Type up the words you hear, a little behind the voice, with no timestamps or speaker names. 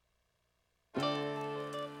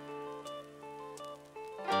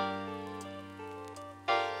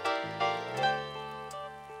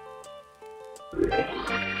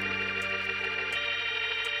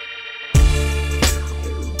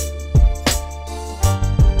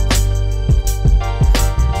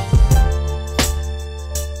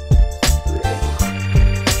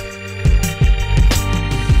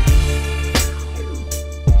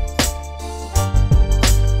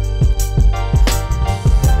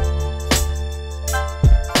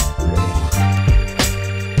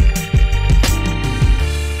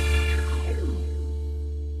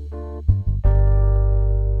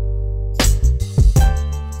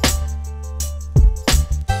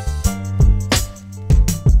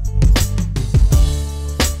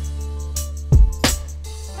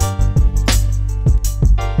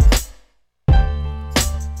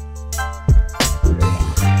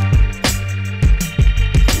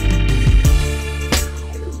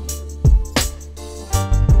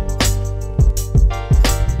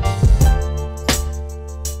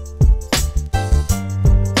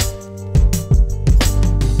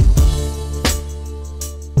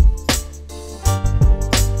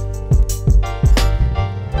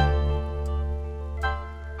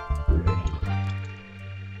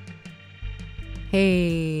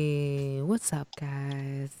Hey, what's up,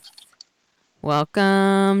 guys?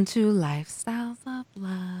 Welcome to Lifestyles of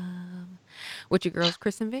Love with your girls,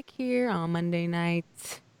 Chris and Vic, here on Monday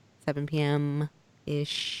night, 7 p.m.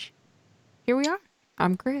 ish. Here we are.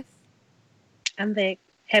 I'm Chris. I'm Vic.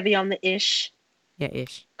 Heavy on the ish. Yeah,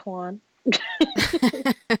 ish. Come on.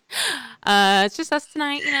 It's just us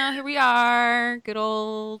tonight, here we are. Good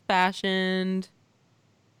old fashioned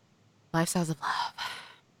Lifestyles of Love.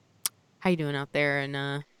 How you doing out there in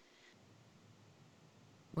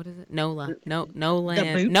what is it? No land.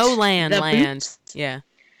 Yeah.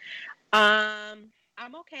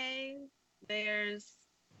 I'm okay. There's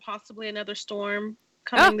possibly another storm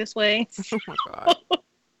coming this way. Oh my god.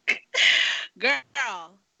 Girl,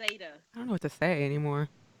 Theta. I don't know what to say anymore.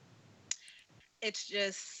 It's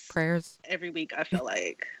just prayers every week, I feel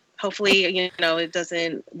like. Hopefully, it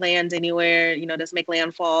doesn't land anywhere, doesn't make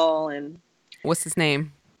landfall. And what's his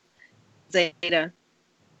name? Zeta.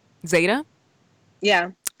 Zeta?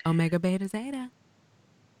 Yeah. Omega, Beta, Zeta.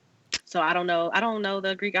 So I don't know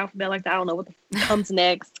the Greek alphabet like that. I don't know what comes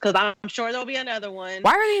next, because I'm sure there'll be another one.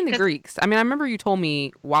 Why are they in the Greeks? I mean, I remember you told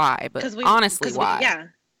me why, but honestly, why?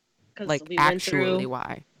 Like, actually,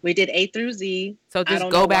 why? We did A through Z. So just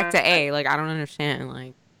go back to A. Like, I don't understand.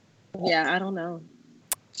 Like, yeah, I don't know.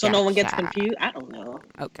 So no one gets confused. I don't know.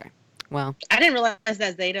 Okay. Well, I didn't realize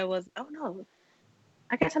that Zeta was. Oh no.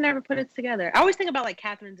 I guess I never put it together. I always think about like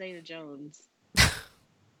Catherine Zeta-Jones.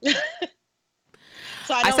 So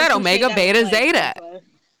I said Omega, Beta, Zeta.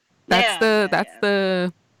 That's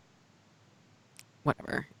the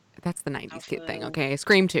whatever. That's the 90s kid thing. Okay,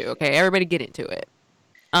 Scream 2. Okay, everybody get into it.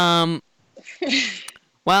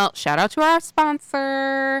 Well, shout out to our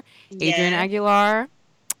sponsor, Adrian Aguilar,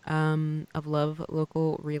 of Love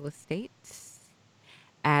Local Real Estate,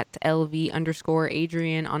 at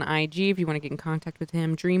LV_Adrian on IG. If you want to get in contact with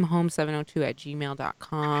him,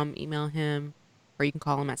 dreamhome702@gmail.com. Email him, or you can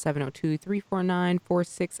call him at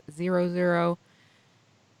 702-349-4600.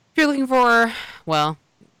 If you're looking for, well,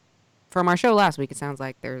 from our show last week, it sounds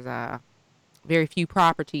like there's very few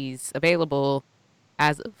properties available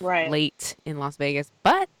as of late in Las Vegas.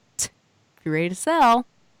 But if you're ready to sell,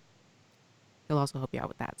 he'll also help you out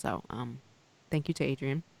with that. So thank you to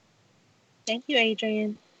Adrian. Thank you,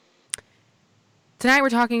 Adrian. Tonight we're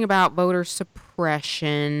talking about voter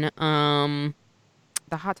suppression. The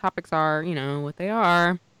hot topics are, what they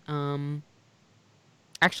are.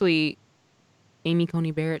 Actually, Amy Coney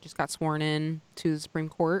Barrett just got sworn in to the Supreme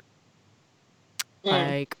Court.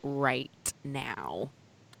 Like, right now.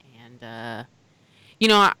 And,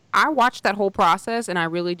 I watched that whole process, and I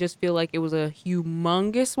really just feel like it was a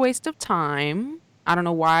humongous waste of time. I don't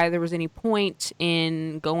know why there was any point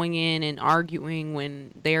in going in and arguing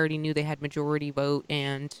when they already knew they had majority vote,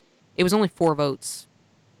 and it was only 4 votes.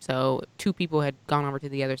 So 2 people had gone over to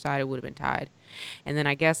the other side, it would have been tied. And then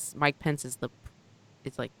I guess Mike Pence is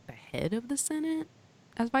like the head of the Senate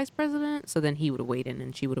as vice president, so then he would have weighed in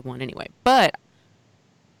and she would have won anyway. But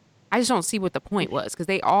I just don't see what the point was, because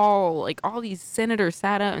they all these senators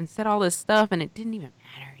sat up and said all this stuff, and it didn't even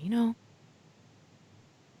matter,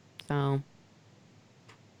 So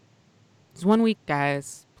it's 1 week,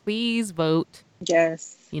 guys. Please vote.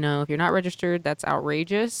 Yes. If you're not registered, that's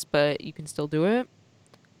outrageous, but you can still do it.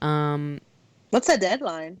 What's the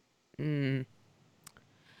deadline?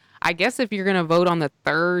 I guess if you're gonna vote on the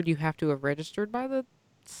 3rd, you have to have registered by the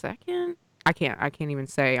 2nd. I can't even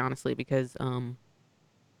say, honestly, because I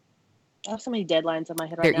have so many deadlines in my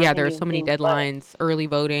head right now. Yeah, there are so many deadlines. Early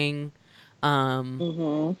voting.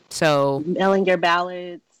 Mm-hmm. So Mailing your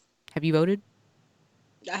ballots. have you voted?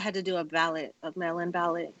 I had to do a mail-in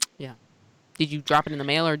ballot. Yeah. Did you drop it in the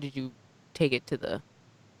mail or did you take it to the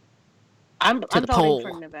I'm voting for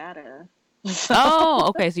poll? Nevada. Oh,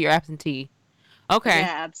 okay. So you're absentee. Okay.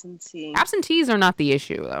 Yeah, absentee. Absentees are not the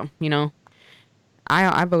issue though. You know,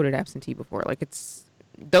 I voted absentee before. Like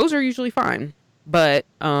those are usually fine, but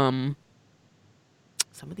some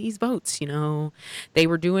of these votes, they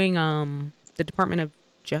were doing the Department of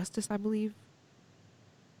Justice, I believe.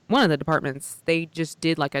 One of the departments, they just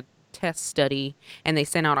did like a test study and they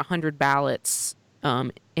sent out 100 ballots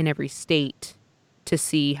in every state to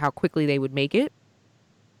see how quickly they would make it.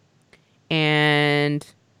 And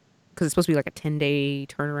because it's supposed to be like a 10-day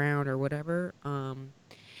turnaround or whatever.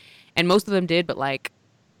 And most of them did, but like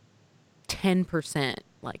 10%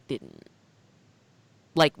 like didn't.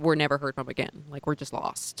 Like we're never heard from again. Like we're just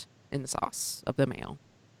lost in the sauce of the mail.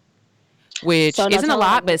 Which So no isn't a telling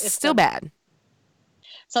lot, but it's if still bad.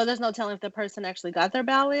 So there's no telling if the person actually got their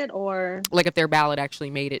ballot or Like if their ballot actually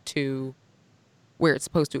made it to where it's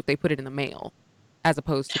supposed to, if they put it in the mail, as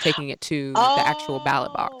opposed to taking it to the actual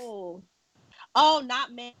ballot box. Oh,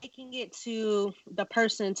 not making it to the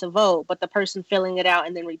person to vote, but the person filling it out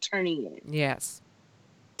and then returning it. Yes.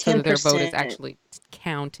 10%. So that their vote is actually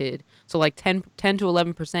counted. So like 10 to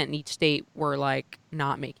 11% in each state were like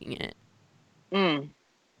not making it.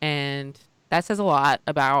 And that says a lot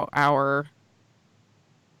about our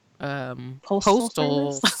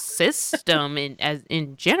postal system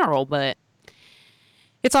in general, but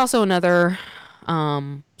it's also another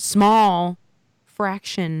small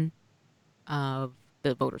fraction of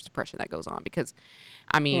the voter suppression that goes on because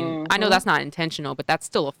I mean, I know that's not intentional, but that's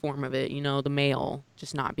still a form of it, the mail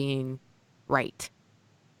just not being right.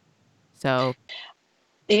 So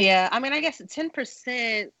yeah, I mean, I guess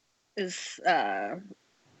 10% is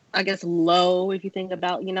I guess low if you think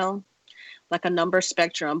about, like a number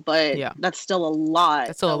spectrum, but yeah, that's still a lot.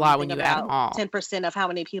 That's still a lot when you add them all. 10% of how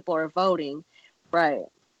many people are voting. Right.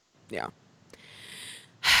 Yeah.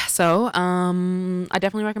 So, I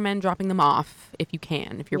definitely recommend dropping them off if you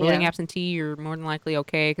can. If you're voting absentee, you're more than likely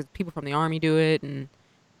okay because people from the Army do it, and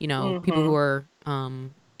people who are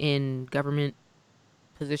in government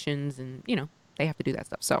positions, and they have to do that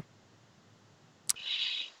stuff. So,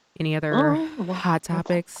 any other hot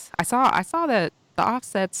topics? I saw that the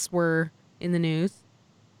Offsets were in the news.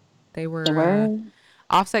 They were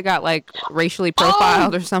Offset got like racially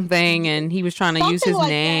profiled or something, and he was trying to use his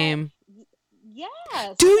name.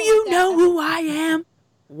 Yeah. Do you know who I am?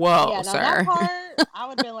 Whoa, yeah, sir. That part, I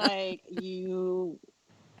would be like, you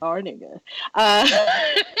are a nigga.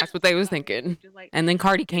 That's what they was thinking. And then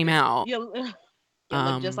Cardi came out. You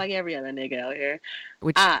look just like every other nigga out here.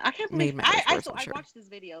 Which I can't believe I watched this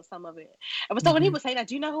video, some of it. And so when he was saying that,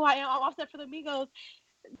 do you know who I am? I'm Offset for the Migos.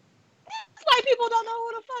 White people don't know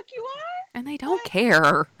who the fuck you are. And they don't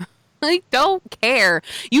care. Like, don't care.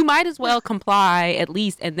 You might as well comply at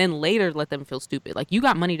least and then later let them feel stupid. Like, you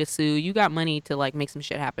got money to sue. You got money to, like, make some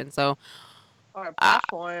shit happen. So, or a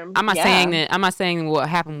platform. I'm not saying what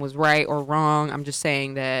happened was right or wrong. I'm just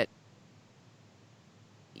saying that,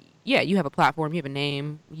 yeah, you have a platform. You have a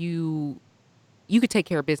name. You could take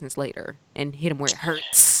care of business later and hit them where it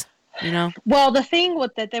hurts. Well, the thing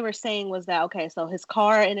that they were saying was that, okay, so his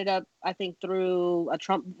car ended up, I think, through a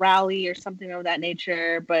Trump rally or something of that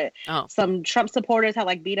nature, but some Trump supporters had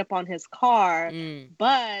like beat up on his car,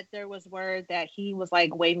 but there was word that he was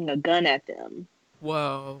like waving a gun at them.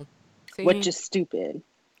 Whoa. See? Which is stupid.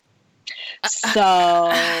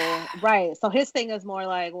 So, right. So his thing is more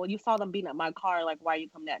like, well, you saw them beating up my car. Like, why are you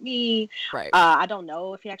coming at me? Right. I don't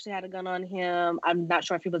know if he actually had a gun on him. I'm not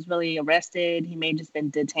sure if he was really arrested. He may have just been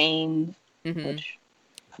detained. Which,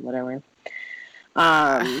 whatever.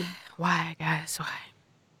 Why, guys? Why?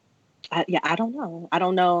 I don't know. I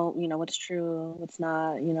don't know, what's true, what's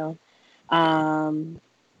not, yeah,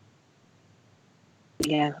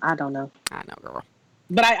 I don't know. I know, girl.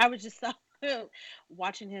 But I was just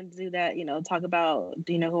watching him do that, talk about,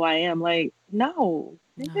 do you know who I am? Like, no.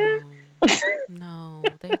 No,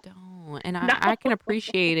 they don't. And I can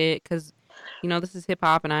appreciate it because, this is hip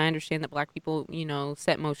hop and I understand that Black people,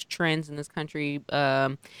 set most trends in this country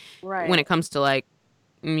when it comes to like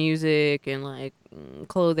music and like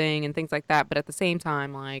clothing and things like that. But at the same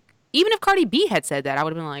time, like, even if Cardi B had said that, I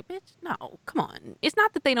would have been like, bitch, no, come on. It's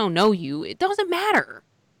not that they don't know you. It doesn't matter.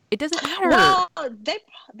 It doesn't matter. Well,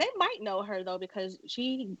 they might know her though because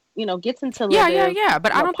she, gets into yeah.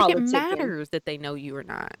 But I don't think it matters that they know you or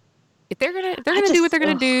not. If they're gonna do what they're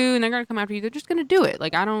gonna do and they're gonna come after you, they're just gonna do it.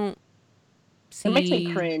 Like I don't see. It makes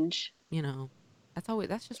me cringe.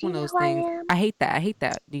 That's just one of those things. I hate that. I hate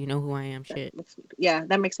that. Do you know who I am? Shit.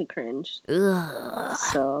 That makes me cringe. Ugh.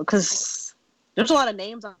 So, because there's a lot of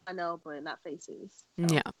names I know, but not faces. So.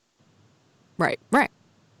 Yeah. Right. Right.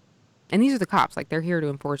 And these are the cops. Like, they're here to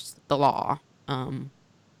enforce the law. And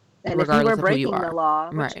if you were breaking the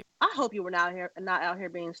law, right? I hope you were not out here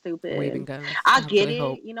being stupid, waving guns. I get it.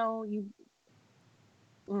 Hope. You know,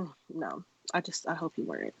 no. I hope you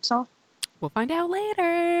weren't. So we'll find out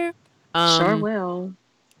later. Sure will.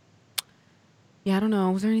 Yeah, I don't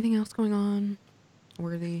know. Was there anything else going on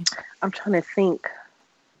worthy? I'm trying to think.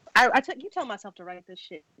 You tell myself to write this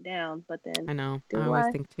shit down, but then I know. I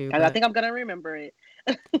always think too. I think I'm gonna remember it.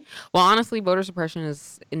 Well, honestly, voter suppression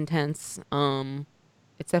is intense.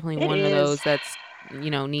 It's definitely one of those that's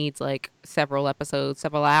needs like several episodes,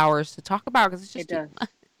 several hours to talk about because it's just. It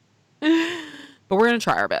does. But we're gonna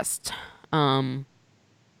try our best.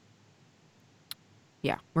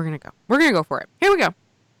 Yeah, we're gonna go. We're gonna go for it. Here we go.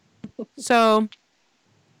 So,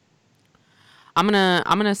 I'm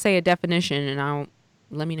gonna say a definition, and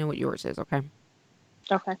let me know what yours is. Okay.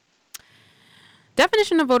 Okay.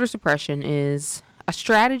 Definition of voter suppression is a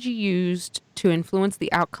strategy used to influence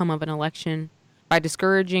the outcome of an election by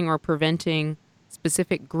discouraging or preventing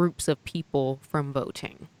specific groups of people from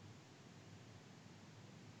voting.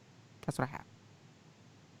 That's what I have.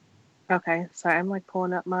 Okay, sorry, I'm like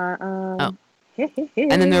pulling up my. And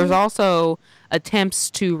then there's also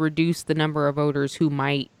attempts to reduce the number of voters who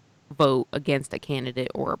might vote against a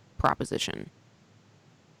candidate or a proposition.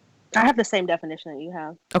 I have the same definition that you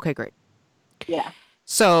have. Okay, great. Yeah.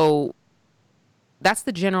 So that's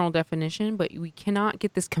the general definition, but we cannot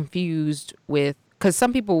get this confused with, because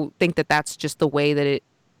some people think that that's just the way that it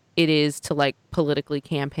is to like politically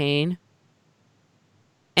campaign,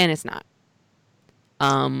 and it's not.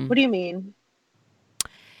 What do you mean?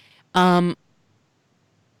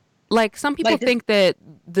 Like some people think that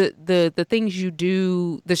the things you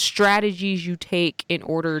do, the strategies you take in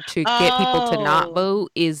order to get people to not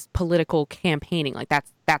vote is political campaigning. Like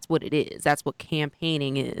that's what it is. That's what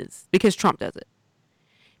campaigning is, because Trump does it.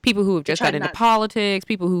 People who have just got into politics,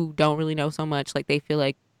 people who don't really know so much, like they feel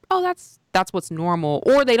like, oh, that's what's normal,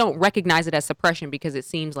 or they don't recognize it as suppression because it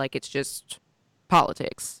seems like it's just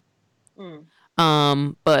politics.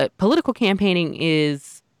 But political campaigning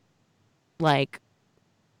is like,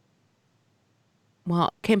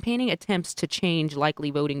 well, campaigning attempts to change likely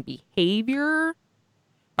voting behavior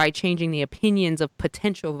by changing the opinions of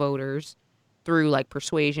potential voters through like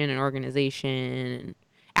persuasion and organization and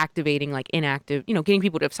activating like inactive, getting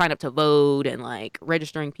people to sign up to vote and like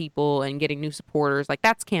registering people and getting new supporters. Like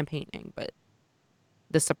that's campaigning, but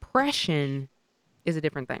the suppression is a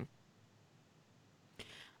different thing.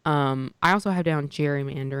 I also have down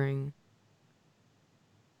gerrymandering,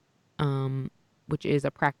 which is a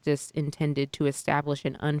practice intended to establish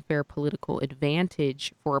an unfair political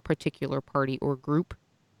advantage for a particular party or group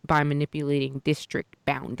by manipulating district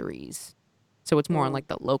boundaries. So it's more on like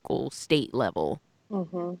the local, state level.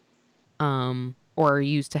 Or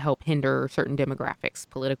used to help hinder certain demographics,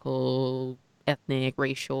 political, ethnic,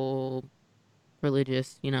 racial,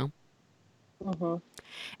 religious, And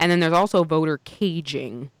then there's also voter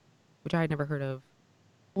caging, which I had never heard of.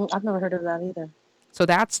 I've never heard of that either. So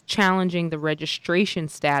that's challenging the registration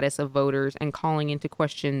status of voters and calling into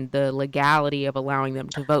question the legality of allowing them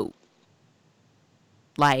to vote.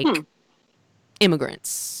 Like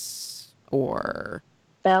immigrants or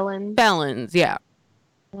felons, yeah.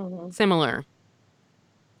 Similar.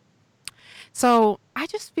 So I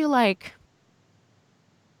just feel like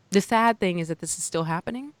the sad thing is that this is still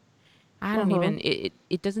happening. I don't even,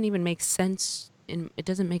 it doesn't even make sense. It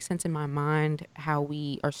doesn't make sense in my mind how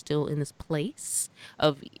we are still in this place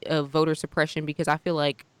of voter suppression, because I feel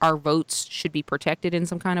like our votes should be protected in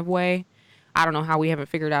some kind of way. I don't know how we haven't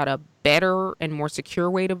figured out a better and more secure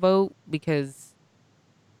way to vote, because,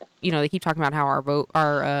 they keep talking about how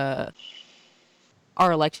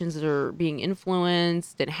our elections are being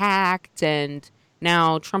influenced and hacked, and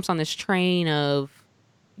now Trump's on this train of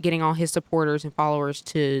getting all his supporters and followers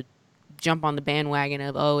to jump on the bandwagon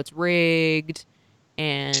of, oh, it's rigged,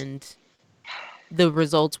 and the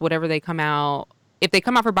results, whatever they come out, if they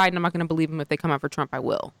come out for Biden, I'm not going to believe them. If they come out for Trump, I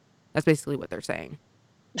will. That's basically what they're saying.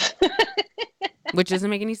 Which doesn't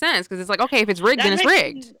make any sense, because it's like, okay, if it's rigged, then it's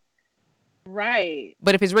rigged. Right.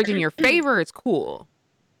 But if it's rigged in your favor, it's cool.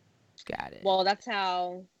 Got it. Well, that's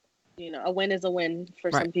how, a win is a win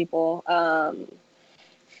for some people.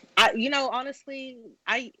 Honestly,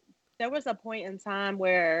 there was a point in time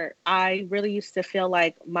where I really used to feel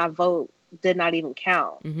like my vote did not even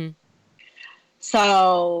count.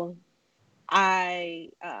 So I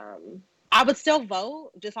I would still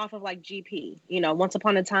vote just off of like GP. Once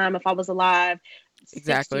upon a time, if I was alive 60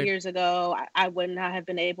 Exactly. years ago, I would not have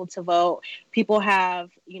been able to vote. People have,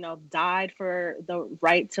 died for the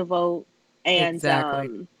right to vote. And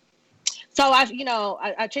Exactly. so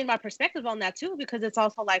I changed my perspective on that too, because it's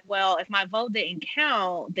also like, well, if my vote didn't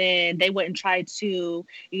count, then they wouldn't try to,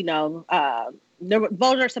 the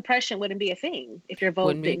voter suppression wouldn't be a thing if your vote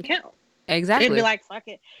Wouldn't be didn't count. It'd be exactly. like, fuck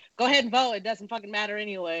it, go ahead and vote. It doesn't fucking matter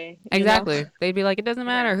anyway. Exactly. They'd be like, it doesn't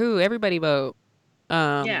Right. matter who, everybody vote.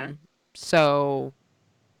 Yeah. So,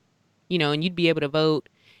 and you'd be able to vote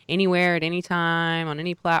anywhere at any time on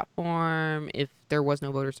any platform if there was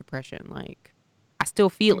no voter suppression. Like, I still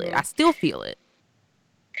feel it. I Mm-hmm. still feel it.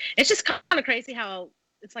 It's just kind of crazy how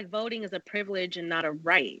it's like voting is a privilege and not a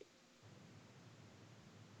right.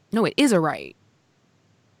 No, it is a right.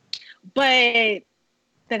 But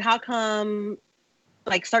then how come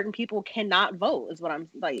like certain people cannot vote is what I'm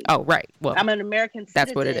like. Oh, right. Well, I'm an American citizen.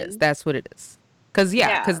 that's what it is. That's what it is.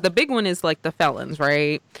 Because the big one is like the felons,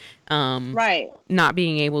 right? Right. Not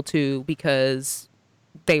being able to because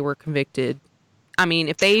they were convicted. I mean,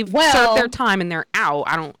 if they've served their time and they're out,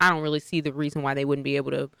 I don't really see the reason why they wouldn't be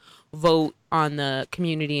able to vote on the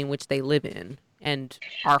community in which they live in and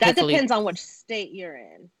are that depends on which state you're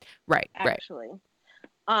in. Right. Actually.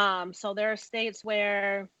 Right. So there are states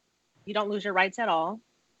where you don't lose your rights at all.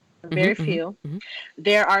 Very few. Mm-hmm.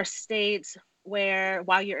 There are states where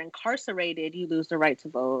while you're incarcerated, you lose the right to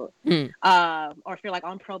vote. Or if you're like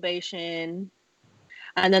on probation.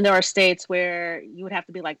 And then there are states where you would have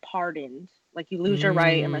to be like pardoned. Like you lose your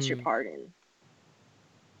right unless you're pardoned.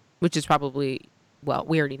 Which is probably, well,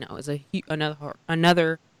 we already know is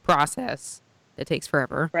another process that takes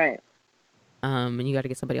forever. Right. And you got to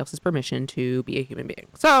get somebody else's permission to be a human being.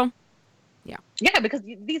 So, yeah. Yeah, because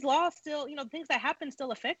these laws still, things that happen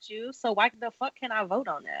still affect you. So why the fuck can I vote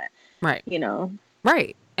on that? Right.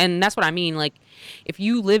 Right. And that's what I mean. Like, if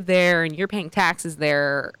you live there and you're paying taxes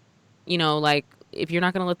there, like, if you're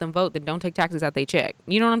not going to let them vote, then don't take taxes out they check.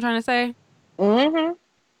 You know what I'm trying to say? Mm-hmm.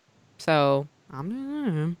 So,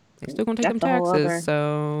 they're still going to take them taxes.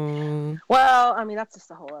 So. Well, I mean, that's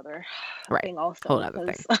just a whole other thing also. Whole other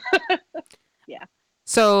thing. Yeah.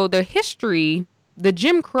 So, the history, the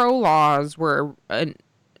Jim Crow laws were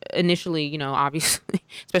initially, obviously,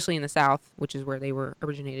 especially in the South, which is where they were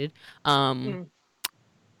originated, were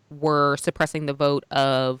suppressing the vote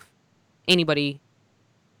of anybody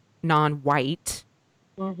non-white.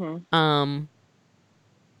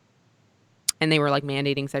 And they were like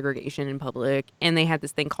mandating segregation in public, and they had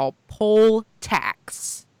this thing called poll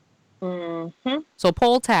tax. So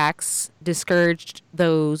poll tax discouraged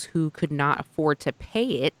those who could not afford to pay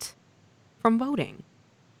it from voting,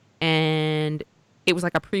 and it was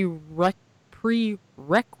like a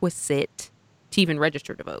prerequisite to even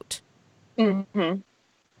register to vote.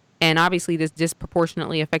 And obviously this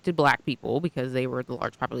disproportionately affected black people because they were the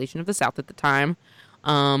large population of the South at the time.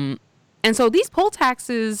 And so these poll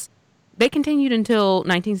taxes, they continued until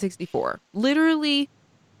 1964. Literally,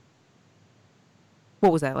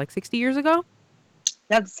 what was that, like 60 years ago?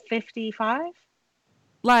 That's 55?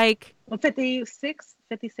 Like... 56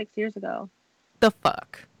 years ago. The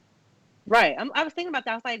fuck? Right. I was thinking about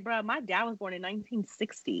that. I was like, bro, my dad was born in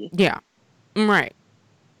 1960. Yeah. Right.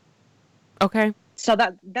 Okay. So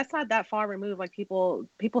that's not that far removed. Like people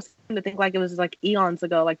seem to think like it was like eons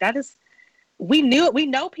ago. Like that is, we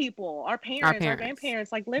know people, our parents. Our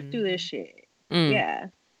grandparents like lived through this shit. Yeah.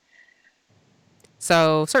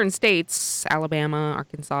 So certain states, Alabama,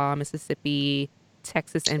 Arkansas, Mississippi,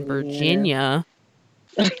 Texas, and Virginia,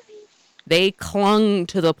 they clung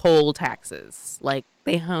to the poll taxes. Like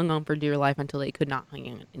they hung on for dear life until they could not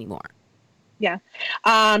hang on anymore. Yeah.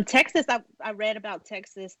 Texas, I read about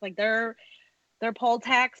Texas, like their poll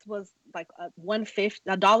tax was like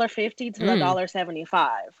 $1.50 to $1.75,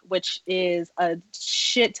 which is a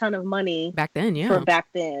shit ton of money back then. Yeah, for back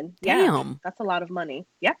then. Damn, yeah, that's a lot of money.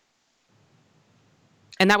 Yeah,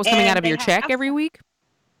 and that was coming out of your check every week.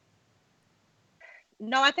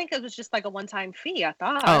 No, I think it was just like a one-time fee. I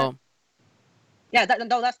thought. Oh, yeah,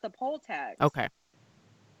 that's the poll tax. Okay.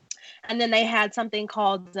 And then they had something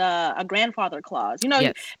called a grandfather clause.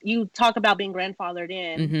 Yes. You talk about being grandfathered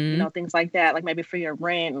in, things like that, like maybe for your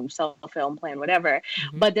rent, cell phone plan, whatever.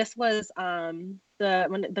 But this was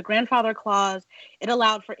the grandfather clause. It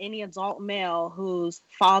allowed for any adult male whose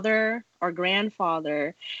father or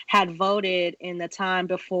grandfather had voted in the time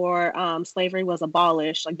before slavery was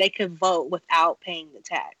abolished. Like they could vote without paying the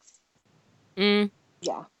tax.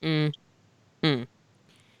 Yeah.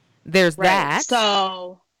 There's that.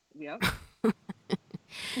 So. Yep.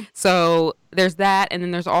 So there's that, and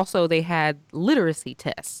then there's also they had literacy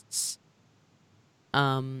tests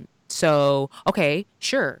So okay,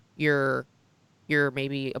 sure, you're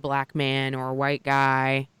maybe a black man or a white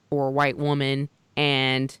guy or a white woman,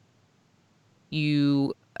 and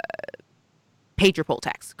you paid your poll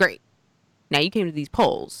tax. Great. Now you came to these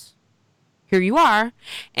polls. Here you are,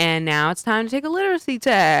 and now it's time to take a literacy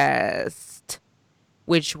test,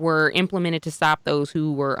 which were implemented to stop those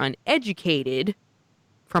who were uneducated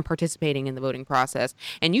from participating in the voting process.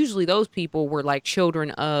 And usually those people were like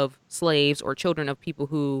children of slaves or children of people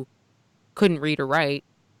who couldn't read or write,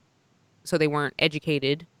 so they weren't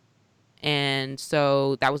educated. And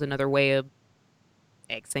so that was another way of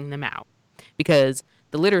Xing them out, because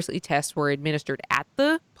the literacy tests were administered at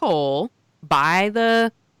the poll by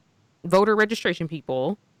the voter registration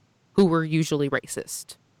people who were usually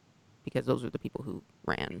racist, because those were the people who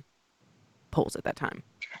ran polls at that time.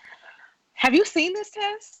 Have you seen this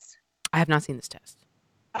test? I have not seen this test.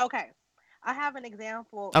 Okay. I have an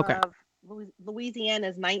example of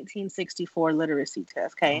Louisiana's 1964 literacy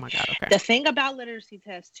test. Okay. Oh my God, okay. The thing about literacy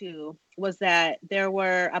test too was that there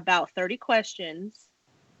were about 30 questions.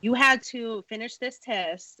 You had to finish this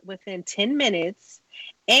test within 10 minutes,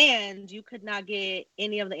 and you could not get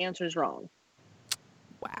any of the answers wrong.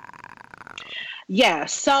 Wow. Yeah.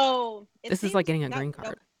 So this is like getting a green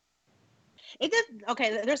card. It does.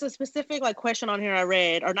 Okay, there's a specific like question on here I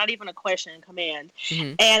read, or not even a question, command,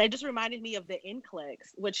 and it just reminded me of the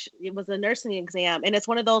NCLEX, which it was a nursing exam, and it's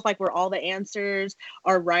one of those like where all the answers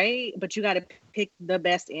are right, but you got to pick the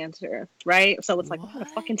best answer, right? So it's like, what kind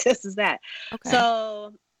of fucking test is that? Okay.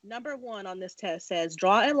 So number 1 on this test says,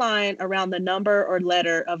 draw a line around the number or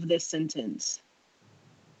letter of this sentence.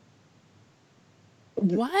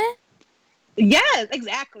 What? Yes,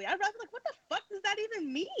 exactly. I was like, what the fuck does that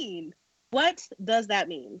even mean? What does that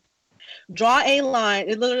mean? Draw a line.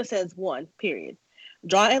 It literally says 1, period.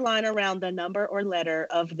 Draw a line around the number or letter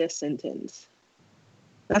of this sentence.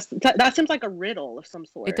 That seems like a riddle of some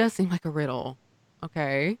sort. It does seem like a riddle.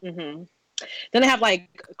 Okay. Mm-hmm. Then I have like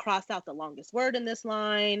cross out the longest word in this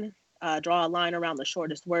line. Draw a line around the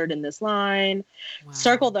shortest word in this line. Wow.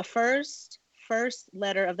 Circle the first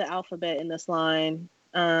letter of the alphabet in this line.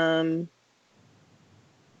 Yeah,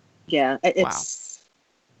 it's...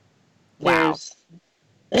 Wow.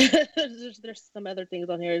 There's some other things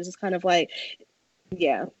on here. It's just kind of like,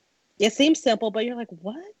 yeah, it seems simple, but you're like,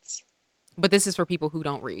 what? But this is for people who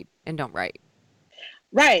don't read and don't write.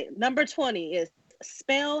 Right. Number 20 is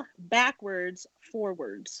spell backwards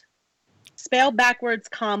forwards. Spell backwards,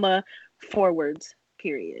 comma, forwards,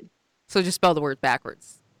 period. So just spell the word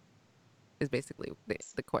backwards is basically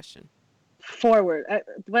the question. Forward.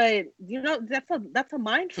 But, you know, that's a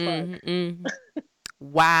mind fuck. Mm-hmm.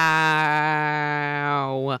 Wow.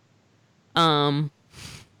 Oh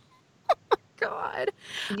God.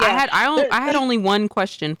 Yeah. I had only one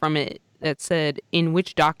question from it that said, in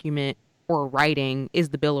which document or writing is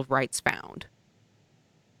the Bill of Rights found?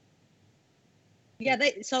 Yeah,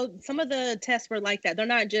 so some of the tests were like that. They're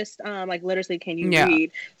not just like literacy, can you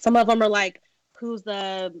read? Some of them are like, who's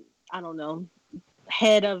the, I don't know,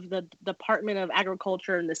 head of the Department of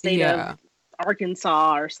Agriculture in the state of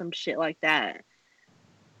Arkansas or some shit like that.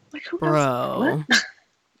 Like, who Bro.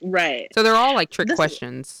 Right. So they're all like trick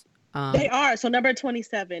questions. They are. So number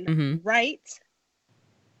 27, right,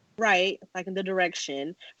 like in the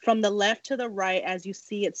direction, from the left to the right as you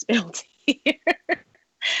see it spelled here.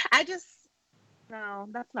 No,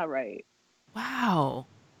 that's not right. Wow.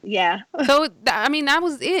 Yeah. So, I mean, that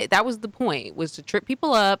was it. That was the point, was to trip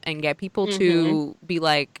people up and get people to be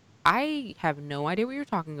like, I have no idea what you're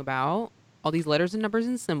talking about. All these letters and numbers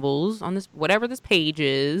and symbols on this, whatever this page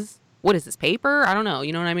is. What is this, paper? I don't know.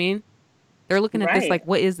 You know what I mean? They're looking at this like,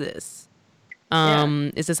 what is this?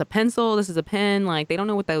 Is this a pencil? This is a pen? Like, they don't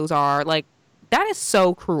know what those are. Like, that is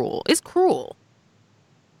so cruel. It's cruel.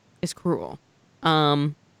 It's cruel.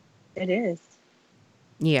 It is.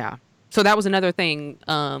 Yeah. So that was another thing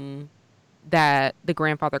that the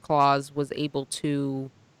grandfather clause was able to,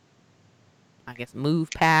 I guess, move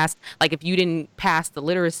past. Like, if you didn't pass the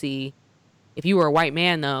literacy, if you were a white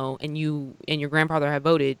man, though, and your grandfather had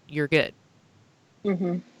voted, you're good.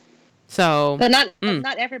 Mm-hmm. So, but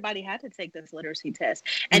not everybody had to take this literacy test.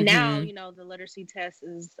 And now, you know, the literacy test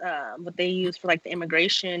is what they use for like the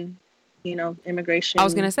immigration. I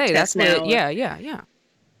was gonna say that's what. Yeah.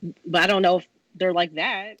 But I don't know if they're like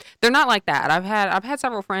that. They're not like that. I've had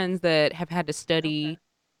several friends that have had to study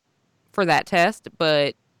for that test,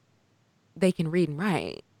 but they can read and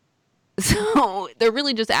write. So they're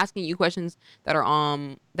really just asking you questions that are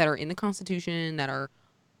in the Constitution, that are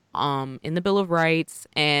in the Bill of Rights,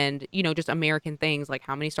 and just American things like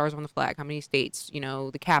how many stars on the flag, how many states,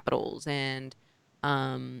 the capitals, and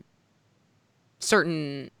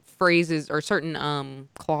certain phrases or certain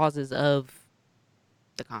clauses of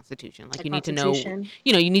the Constitution. Like, The you need to know, Constitution.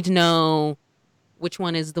 you need to know which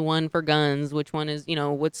one is the one for guns, which one is,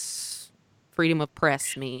 what's freedom of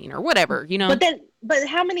press mean, or whatever, But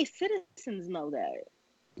how many citizens know that?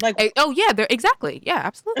 Like, oh yeah, they're exactly, yeah,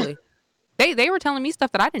 absolutely. They were telling me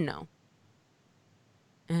stuff that I didn't know,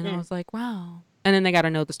 and I was like, wow. And then they got to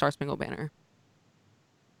know the Star Spangled Banner.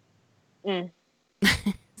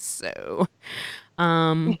 So,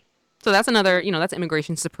 so that's another, that's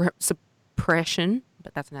immigration suppression,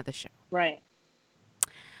 but that's another show. Right.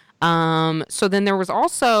 So then there was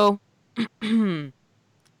also the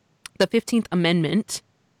 15th Amendment,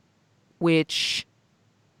 which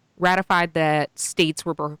ratified that states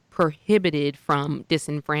were prohibited from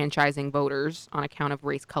disenfranchising voters on account of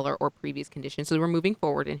race, color, or previous conditions. So we're moving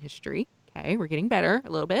forward in history. Okay, we're getting better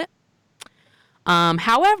a little bit.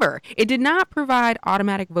 However, it did not provide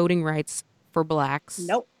automatic voting rights for blacks.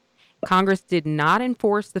 Nope. Congress did not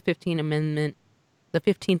enforce the 15th Amendment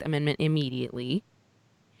immediately.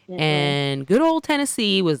 Mm-hmm. And good old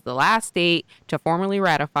Tennessee was the last state to formally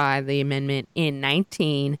ratify the amendment in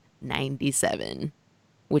 1997,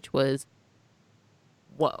 which was,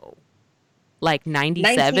 whoa, like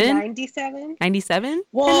 97? 1997? 97?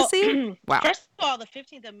 Well, Tennessee? Wow. First of all, the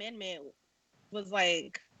 15th Amendment was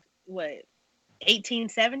like, what,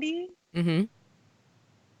 1870? Mm-hmm.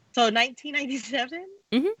 So 1997?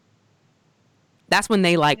 Mm-hmm. That's when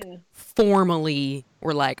they formally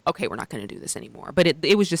were like, okay, we're not going to do this anymore. But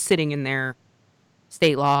it was just sitting in their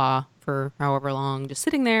state law for however long, just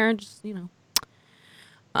sitting there, just,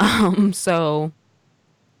 so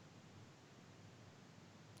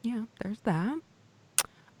yeah, there's that.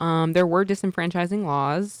 There were disenfranchising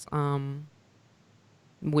laws,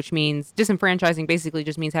 which means disenfranchising basically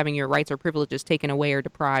just means having your rights or privileges taken away or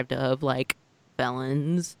deprived of, like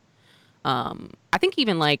felons. I think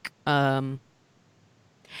even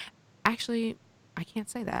actually, I can't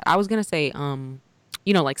say that. I was going to say,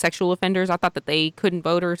 like sexual offenders. I thought that they couldn't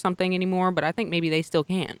vote or something anymore, but I think maybe they still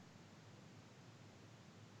can.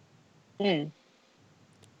 I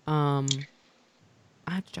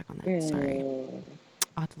have to check on that. Sorry.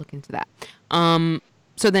 I'll have to look into that.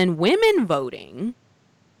 So then women voting,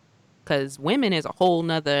 because women is a whole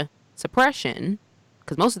nother suppression,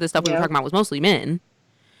 because most of the stuff we were talking about was mostly men.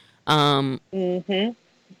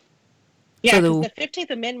 Yeah, because the 15th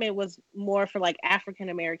Amendment was more for like African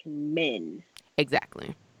American men.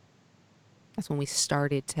 Exactly. That's when they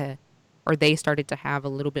started to have a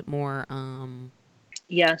little bit more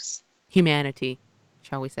humanity,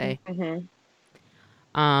 shall we say.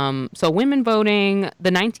 So women voting, the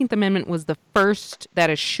 19th Amendment was the first that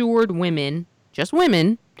assured women, just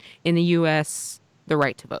women, in the U.S. the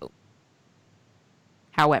right to vote.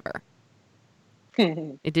 However,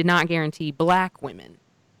 it did not guarantee black women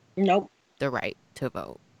the right to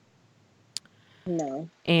vote. No.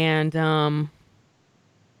 And,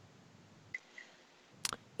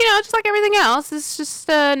 just like everything else, it's just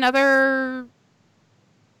another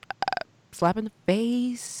slap in the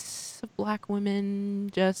face of black women,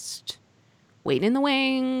 just waiting in the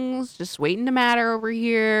wings, just waiting to matter over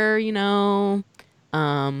here,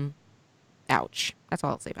 ouch. That's all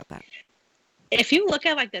I'll say about that. If you look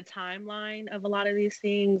at like the timeline of a lot of these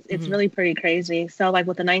things, it's really pretty crazy. So like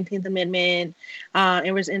with the 19th Amendment,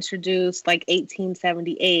 it was introduced like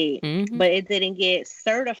 1878, but it didn't get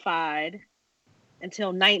certified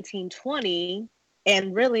until 1920.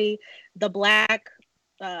 And really the black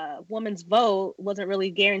woman's vote wasn't really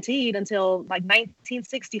guaranteed until like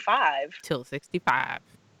 1965. Till 65.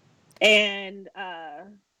 And,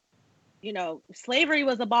 slavery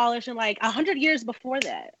was abolished in like 100 years before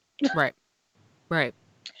that. Right. Right.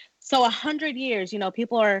 So 100 years,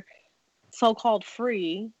 people are so-called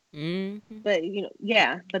free, but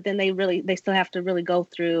but then they still have to really go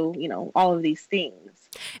through, all of these things.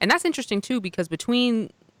 And that's interesting too, because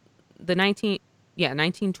between the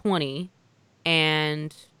 1920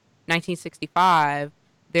 and 1965,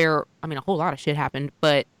 a whole lot of shit happened,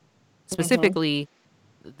 but specifically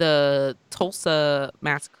the Tulsa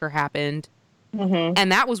massacre happened.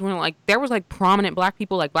 And that was when there was prominent black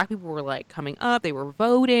people were coming up, they were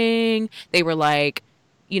voting, they were they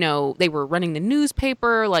were running the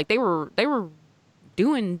newspaper, they were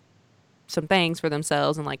doing some things for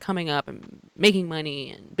themselves and coming up and making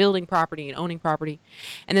money and building property and owning property.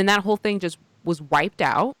 And then that whole thing just was wiped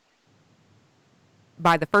out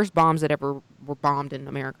by the first bombs that ever were bombed in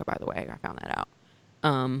America, by the way. I found that out.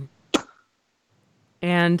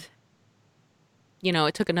 And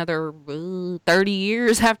it took another 30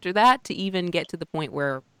 years after that to even get to the point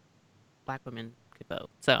where black women could vote.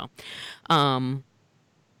 So,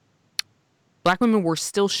 Black women were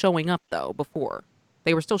still showing up, though, before.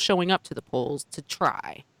 They were still showing up to the polls to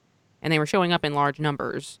try. And they were showing up in large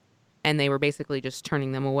numbers. And they were basically just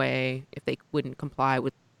turning them away if they wouldn't comply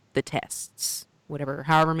with the tests.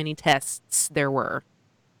 However many tests there were.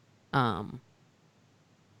 Yeah.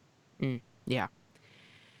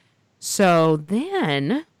 So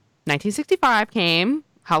then, 1965 came.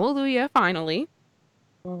 Hallelujah, finally.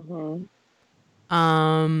 Mm-hmm.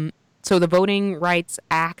 So the Voting Rights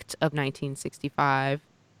Act of 1965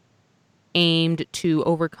 aimed to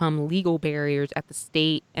overcome legal barriers at the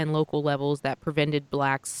state and local levels that prevented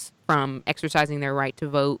blacks from exercising their right to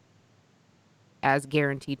vote as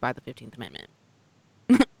guaranteed by the 15th Amendment,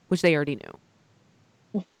 which they already knew.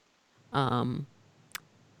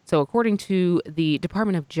 So according to the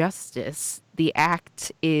Department of Justice, the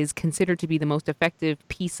act is considered to be the most effective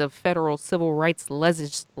piece of federal civil rights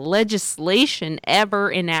legislation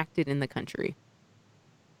ever enacted in the country.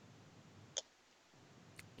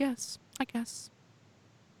 Yes, I guess.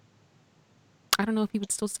 I don't know if he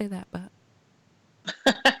would still say that, but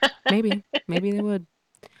maybe they would.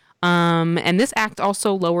 And this act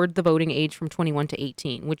also lowered the voting age from 21 to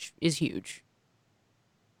 18, which is huge.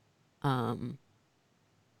 Because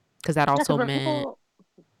that also meant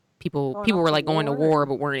people were like going to war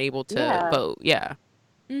but weren't able to vote. Yeah.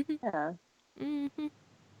 Mm-hmm. Yeah. Mm-hmm.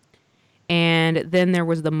 And then there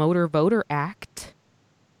was the Motor Voter Act,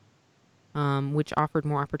 which offered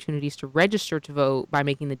more opportunities to register to vote by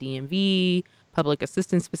making the DMV, public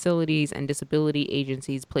assistance facilities, and disability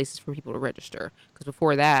agencies places for people to register. Because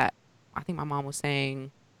before that, I think my mom was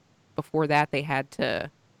saying, before that they had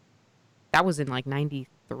to. That was in like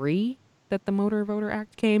 93 that the Motor Voter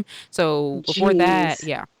Act came. So before that,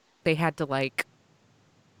 yeah, they had to like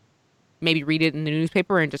maybe read it in the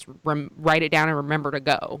newspaper and just write it down and remember to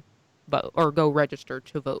go vote or go register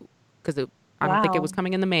to vote. Because I don't think it was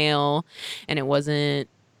coming in the mail, and it wasn't,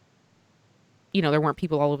 there weren't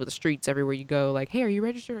people all over the streets everywhere you go like, hey, are you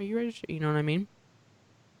registered? Are you registered? You know what I mean?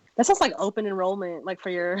 That sounds like open enrollment, like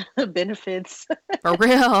for your benefits. For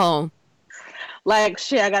real. Like,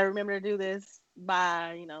 shit, I got to remember to do this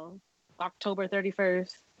by, October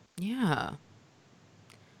 31st. Yeah.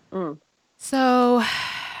 So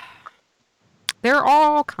there are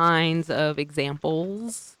all kinds of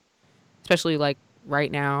examples, especially like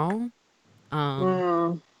right now,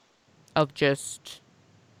 of just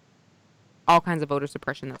all kinds of voter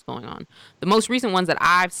suppression that's going on. The most recent ones that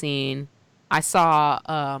I've seen, I saw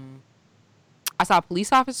a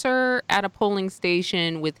police officer at a polling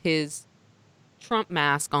station with his Trump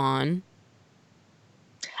mask on.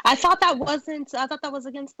 I thought that was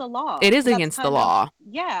against the law. It is against the law.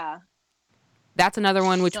 Yeah. That's another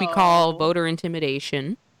one which we call voter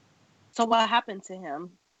intimidation. So what happened to him?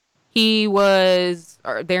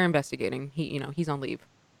 They're investigating. He's on leave.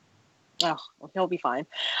 Oh, he'll be fine.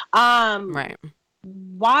 Right.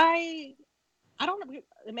 Why? I don't know.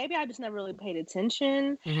 Maybe I just never really paid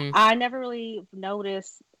attention. Mm-hmm. I never really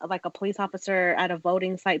noticed like a police officer at a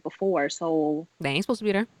voting site before. So they ain't supposed to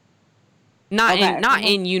be there. Not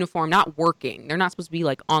in uniform, not working. They're not supposed to be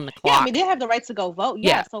like on the clock. Yeah, I mean they have the right to go vote.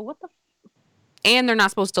 Yeah. So what the? And they're not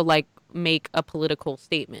supposed to like make a political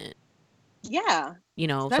statement. Yeah.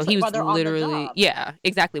 So he was literally, yeah,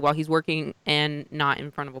 exactly, while he's working and not in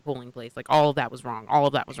front of a polling place. Like all of that was wrong.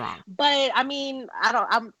 But I mean,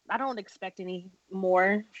 I don't expect any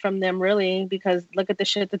more from them really, because look at the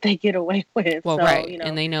shit that they get away with. Well, so, right,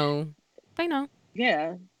 and they know.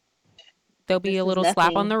 Yeah. There'll be a little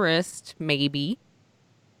slap on the wrist, maybe,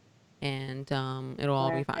 and it'll all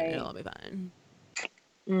be fine. It'll all be fine.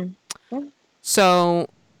 Mm-hmm. So.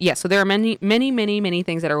 Yeah, so there are many, many, many, many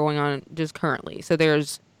things that are going on just currently. So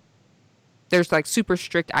there's like super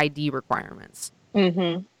strict ID requirements,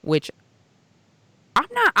 which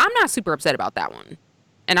I'm not super upset about that one,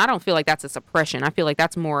 and I don't feel like that's a suppression. I feel like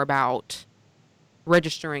that's more about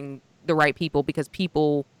registering the right people, because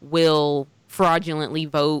people will fraudulently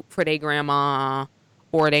vote for their grandma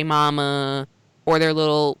or their mama or their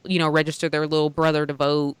little, register their little brother to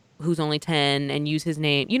vote who's only 10 and use his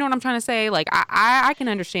name. You know what I'm trying to say? Like, I can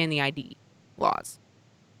understand the ID laws.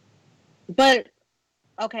 But,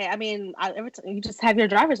 okay, I mean, you just have your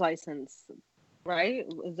driver's license, right?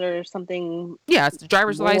 Is there something? Yeah, it's the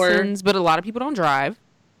driver's license, but a lot of people don't drive.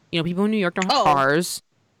 People in New York don't have cars.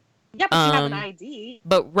 Yeah, but you have an ID.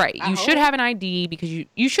 But, right, you should have an ID, because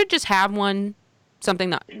you should just have one,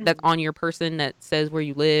 something that's on your person that says where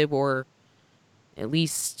you live, or at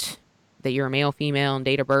least that you're a male, female, and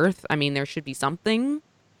date of birth. I mean, there should be something.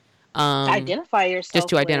 To identify yourself. Just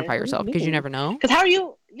to identify yourself, because you never know. Because how are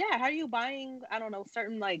you buying, I don't know,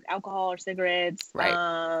 certain like alcohol or cigarettes,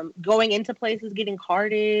 right. Going into places, getting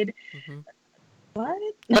carded. What?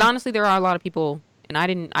 But honestly, there are a lot of people, and I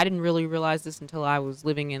didn't really realize this until I was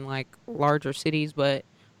living in like larger cities, but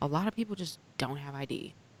a lot of people just don't have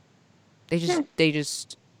ID. They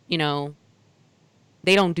just, you know,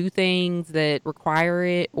 they don't do things that require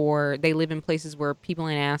it, or they live in places where people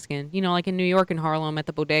ain't asking. You know, like in New York and Harlem at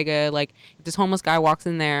the bodega, like if this homeless guy walks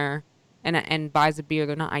in there and buys a beer,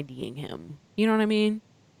 they're not IDing him. You know what I mean?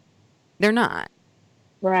 They're not.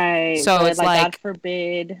 Right, So but it's like God like,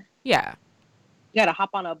 forbid yeah, you gotta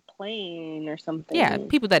hop on a plane or yeah, something.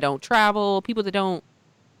 people that don't travel, people that don't,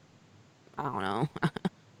 I don't know.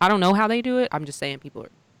 I don't know how they do it. I'm just saying people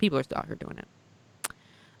are still out here doing it.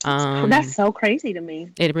 That's so crazy to me.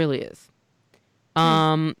 It really is.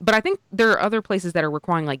 Hmm. But I think there are other places that are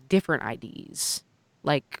requiring like different IDs,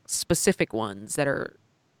 like specific ones that are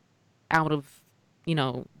out of,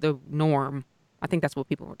 the norm. I think that's what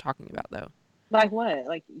people were talking about though. Like what?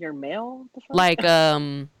 Like your mail? The Like fuck?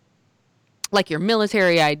 like your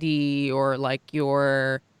military ID, or like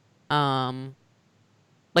your um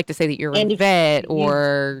like to say that you're a And if vet, you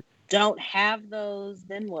or don't have those,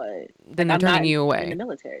 then what? then Like they're I'm not turning you in the away.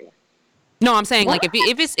 military. No, I'm saying What? like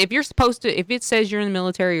if you're supposed to, if it says you're in the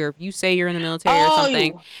military, or if you say you're in the military or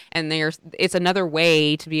something, Oh, and it's another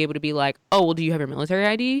way to be able to be like, oh well, do you have your military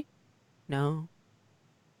ID? No.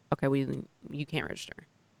 Okay, you can't register,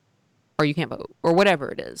 or you can't vote, or whatever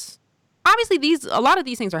it is. Obviously, a lot of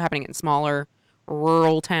these things are happening in smaller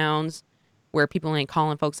rural towns where people ain't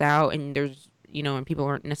calling folks out, and and people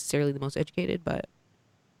aren't necessarily the most educated. But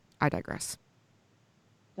I digress.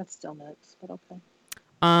 that's still nuts, but okay.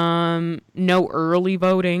 No early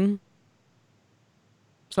voting.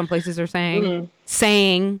 Some places are saying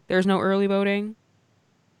Mm. there's no early voting,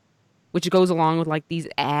 which goes along with like these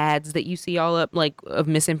ads that you see all up like of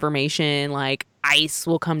misinformation, like ICE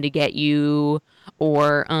will come to get you,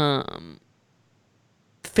 or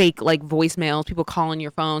fake like voicemails, people calling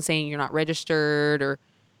your phone saying you're not registered, or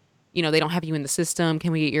they don't have you in the system.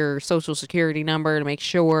 Can we get your social security number to make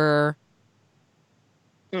sure?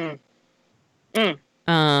 Mm. Mm.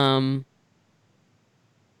 Um,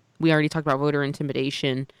 we already talked about voter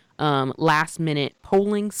intimidation. Last minute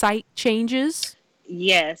polling site changes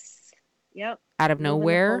Yes. Yep. out of Moving the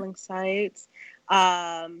nowhere. polling sites.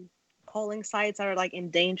 Um, Polling sites are like in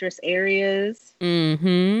dangerous areas.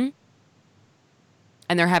 Mm-hmm.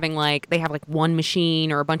 And they have like one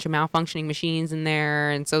machine or a bunch of malfunctioning machines in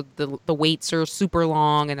there, and so the waits are super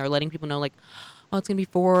long, and they're letting people know like, oh, it's gonna be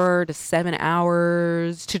 4 to 7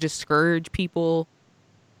 hours to discourage people.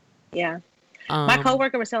 Yeah. My Um,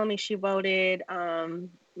 coworker was telling me she voted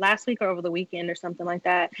last week or over the weekend or something like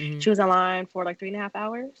that. mhm. She was in line for like 3.5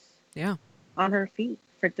 hours Yeah, on her feet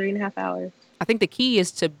for 3.5 hours. I think the key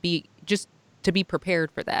is to be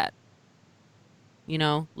prepared for that.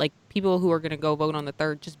 Like people who are gonna go vote on the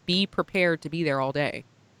third, just be prepared to be there all day.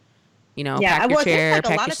 Yeah, Pack your well, it seems chair, like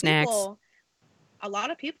pack your snacks. a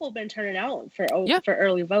lot of people have been turning out for Yeah,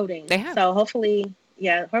 early voting. they have. So hopefully,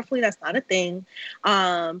 yeah, hopefully that's not a thing.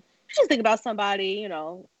 Just think about somebody,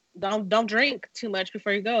 don't drink too much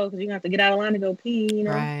before you go because you're gonna have to get out of line to go pee.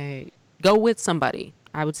 Right. Go with somebody.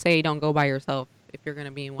 I would say don't go by yourself if you're going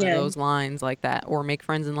to be in one of Yeah, those lines like that, or make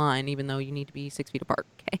friends in line, even though you need to be 6 feet apart.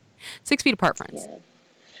 Okay. 6 feet apart, friends.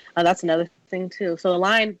 yeah. That's another thing too. So the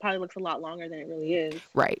line probably looks a lot longer than it really is.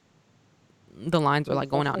 Right. The lines are The like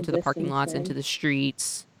going out social into the parking lots, into distancing. the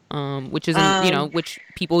streets, which isn't, Um, which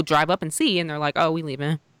people drive up and see, and they're like, oh, we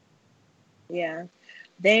leaving. yeah.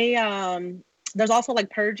 They there's also like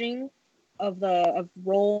purging of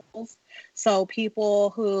roles. So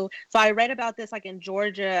I read about this like in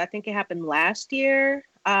Georgia, I think it happened last year.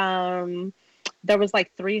 There was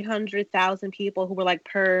like 300,000 people who were like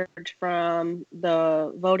purged from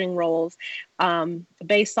the voting rolls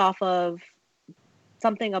based off of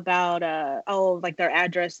something about like their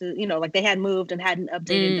addresses, like they had moved and hadn't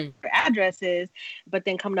updated Mm. their addresses, but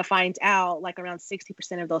then come to find out like around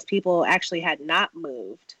 60% of those people actually had not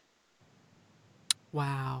moved.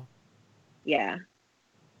 Wow. Yeah.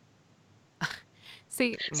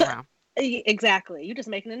 See, So wow. exactly. You're just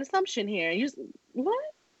making an assumption here. What?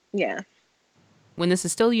 Yeah. When this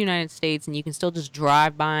is still the United States and you can still just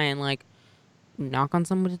drive by and like knock on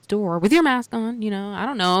somebody's door with your mask on, I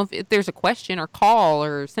don't know if there's a question, or call,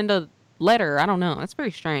 or send a letter. I don't know. That's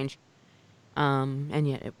very strange. And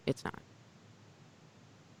yet it's not.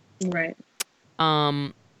 Right.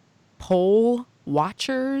 Um, Poll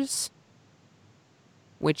watchers,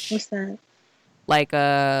 which What's that?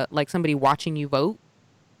 like somebody watching you vote,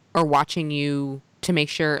 or watching you to make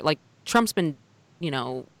sure, like Trump's been, you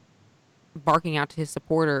know, barking out to his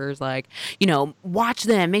supporters, like, watch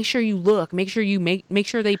them, make sure you look, make sure you make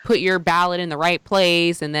sure they put your ballot in the right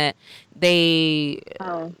place, and that they,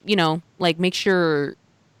 like, make sure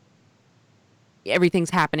everything's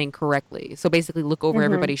happening correctly. So basically look over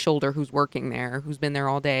everybody's shoulder who's working there, who's been there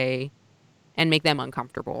all day, and make them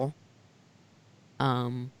uncomfortable.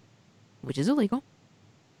 Which is illegal.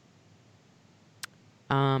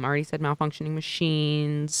 I already said malfunctioning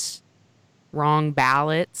machines, wrong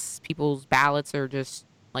ballots. People's ballots are just,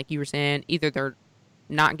 like you were saying, either they're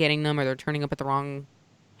not getting them or they're turning up at the wrong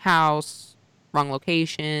house, wrong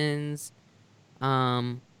locations.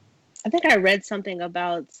 I think I read something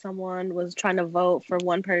about someone was trying to vote for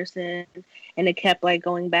one person and it kept like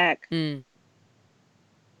going back.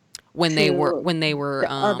 When they were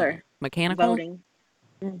other mechanical voting.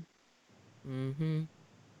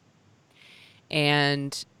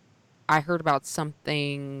 And I heard about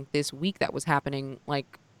something this week that was happening.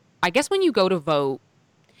 Like, I guess when you go to vote,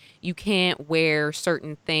 you can't wear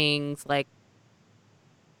certain things. Like,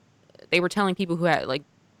 they were telling people who had, like,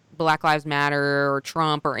 Black Lives Matter or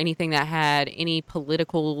Trump or anything that had any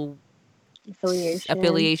political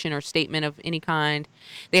affiliation or statement of any kind,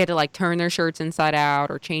 they had to, like, turn their shirts inside out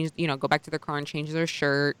or change, go back to their car and change their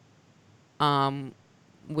shirt.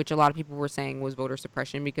 Which a lot of people were saying was voter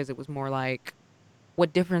suppression, because it was more like,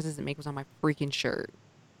 what difference does it make what's on my freaking shirt?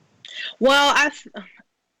 Well,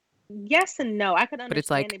 yes and no. I could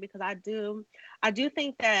understand it, because I do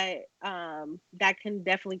think that that can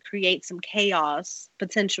definitely create some chaos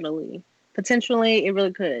potentially. Potentially, it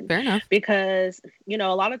really could. Fair enough. Because, a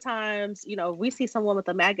lot of times, we see someone with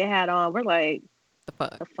a MAGA hat on, we're like, the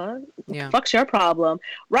fuck? The fuck? Yeah. The fuck's your problem?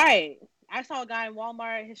 Right. I saw a guy in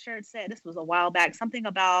Walmart, his shirt said, this was a while back, something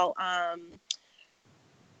about,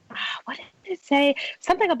 what did it say?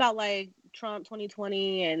 Something about, like, Trump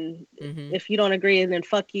 2020, and if you don't agree, then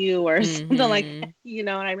fuck you, or something like that, and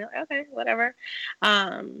I mean, like, okay, whatever.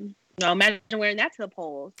 Imagine wearing that to the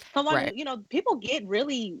polls. Right. People get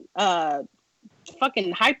really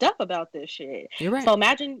fucking hyped up about this shit. You're right. So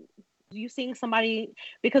imagine you seeing somebody,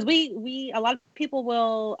 because a lot of people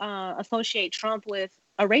will associate Trump with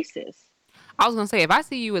a racist. I was gonna say, if I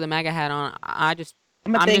see you with a MAGA hat on, I'm just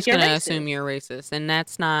gonna assume you're racist, and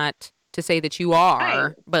that's not to say that you are,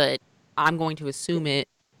 right. But I'm going to assume it.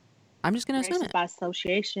 I'm just gonna assume it by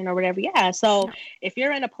association or whatever. Yeah. So if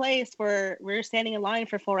you're in a place where we're standing in line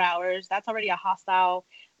for 4 hours, that's already a hostile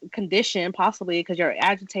condition, possibly because you're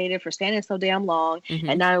agitated for standing so damn long,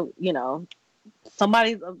 and now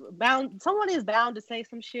somebody is bound to say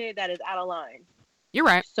some shit that is out of line. You're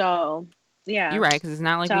right. So. Yeah, you're right, because it's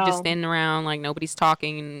not like we just standing around, like, nobody's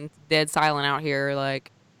talking and dead silent out here.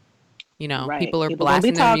 Like, right. People are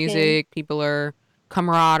blasting their music. People are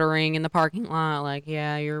camaraderie in the parking lot. Like,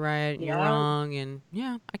 yeah, you're right, you're wrong, and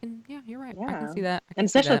you're right. Yeah. I can see that. And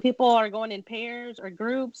especially if people are going in pairs or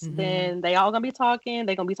groups, then they all gonna be talking.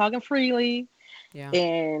 They're gonna be talking freely. Yeah,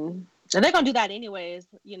 and they're gonna do that anyways.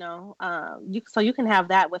 So you can have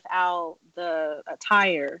that without the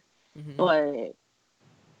attire, but.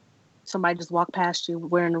 Somebody just walked past you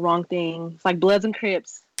wearing the wrong thing. It's like Bloods and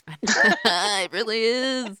Crips. It really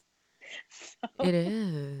is. It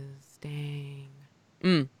is. Dang.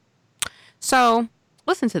 So,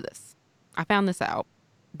 listen to this. I found this out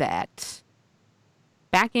that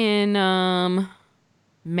back in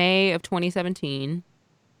May of 2017,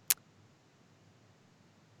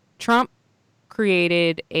 Trump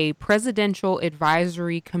created a Presidential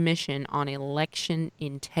Advisory Commission on Election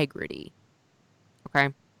Integrity.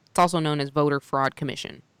 Okay? It's also known as Voter Fraud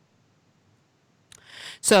Commission.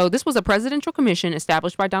 So this was a presidential commission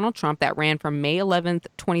established by Donald Trump that ran from May 11th,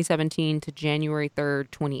 2017 to January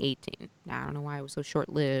 3rd, 2018. Now, I don't know why it was so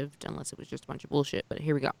short-lived, unless it was just a bunch of bullshit, but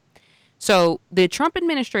here we go. So the Trump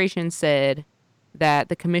administration said that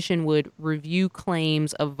the commission would review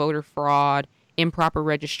claims of voter fraud, improper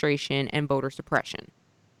registration, and voter suppression.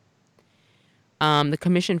 The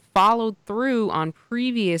commission followed through on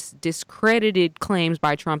previous discredited claims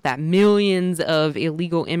by Trump that millions of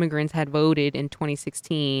illegal immigrants had voted in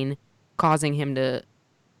 2016, causing him to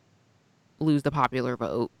lose the popular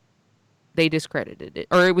vote. They discredited it,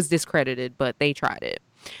 or it was discredited, but they tried it.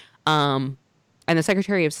 And the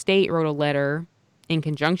Secretary of State wrote a letter in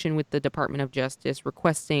conjunction with the Department of Justice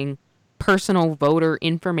requesting personal voter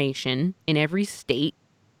information in every state.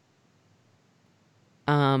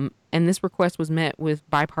 And this request was met with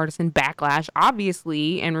bipartisan backlash,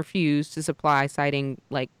 obviously, and refused to supply, citing,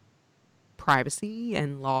 like, privacy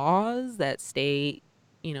and laws that state,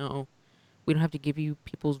 we don't have to give you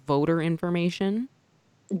people's voter information.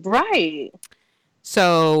 Right.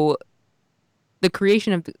 So the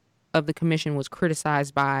creation of the commission was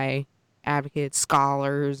criticized by advocates,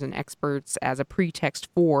 scholars, and experts as a pretext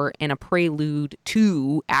for and a prelude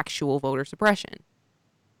to actual voter suppression.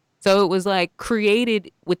 So it was like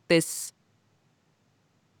created with this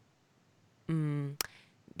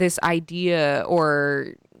this idea,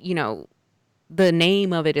 or, you know, the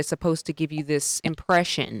name of it is supposed to give you this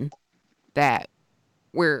impression that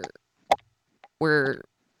we're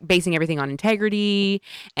basing everything on integrity,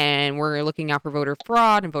 and we're looking out for voter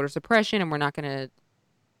fraud and voter suppression, and we're not going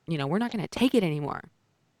to take it anymore.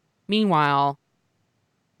 Meanwhile,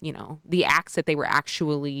 the acts that they were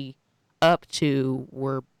actually up to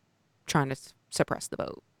were trying to suppress the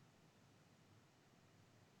vote.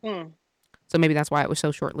 So maybe that's why it was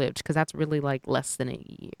so short-lived, because that's really like less than a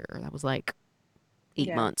year. That was like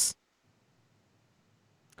 8 months.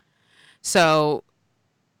 So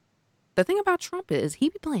the thing about Trump is he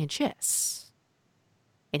be playing chess.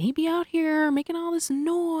 And he be out here making all this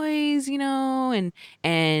noise,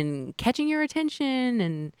 and catching your attention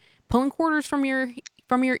and pulling quarters from your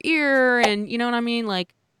ear, and you know what I mean?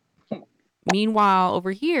 Like, meanwhile,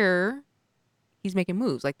 over here, he's making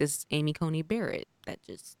moves like this Amy Coney Barrett that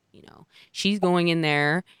just, she's going in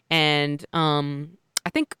there, and I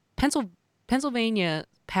think Pennsylvania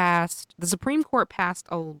passed, the Supreme Court passed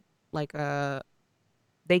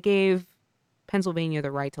they gave Pennsylvania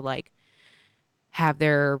the right to like have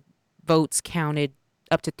their votes counted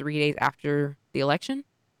up to 3 days after the election.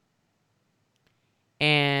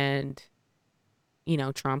 And,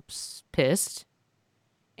 Trump's pissed.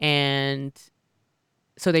 And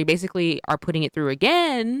so they basically are putting it through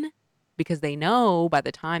again because they know by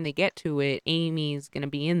the time they get to it, Amy's going to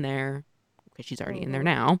be in there because she's already in there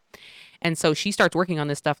now. And so she starts working on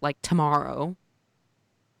this stuff like tomorrow.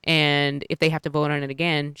 And if they have to vote on it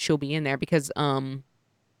again, she'll be in there because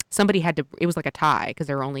somebody had to, it was like a tie because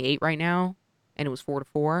there are only 8 right now and it was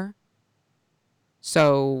 4-4.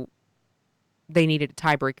 So they needed a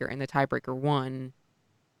tiebreaker, and the tiebreaker won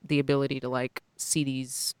the ability to like see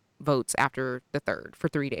these votes after the 3rd for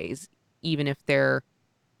 3 days, even if their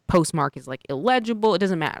postmark is like illegible. It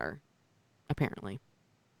doesn't matter, apparently.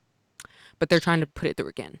 But they're trying to put it through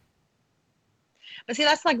again. But see,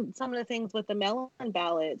 that's like some of the things with the mail-in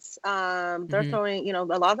ballots. They're throwing, a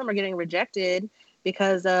lot of them are getting rejected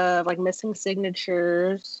because of like missing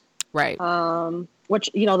signatures. Right. Which,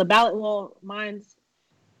 the ballot, mine's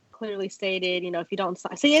clearly stated, if you don't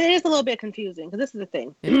sign. See, it is a little bit confusing because this is the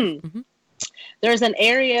thing. There's an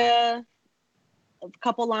area, a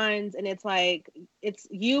couple lines, and it's like, it's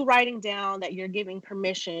you writing down that you're giving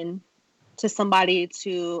permission to somebody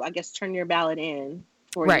to, I guess, turn your ballot in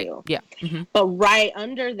for you. Yeah. But right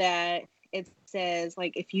under that, it says,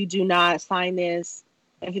 like, if you do not sign this,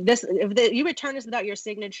 if you return this without your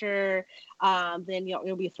signature, then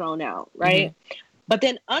you'll be thrown out, right? But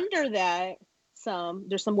then under that,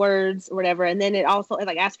 there's some words or whatever, and then it also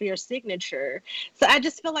like asks for your signature. So I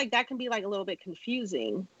just feel like that can be like a little bit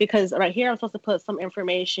confusing because right here I'm supposed to put some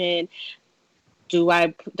information. Do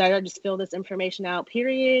I just fill this information out?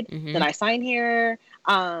 Period. Did I sign here?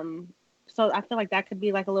 So I feel like that could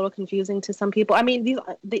be like a little confusing to some people. I mean,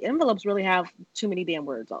 the envelopes really have too many damn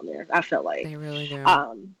words on there. I feel like they really do.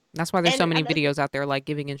 That's why there's so many videos out there like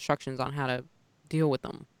giving instructions on how to deal with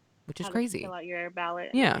them, which is crazy. Fill out your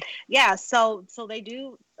ballot. Yeah. So they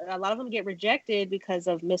do. A lot of them get rejected because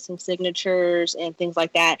of missing signatures and things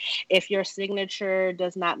like that. If your signature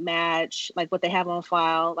does not match like what they have on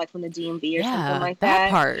file, like from the DMV or something like that.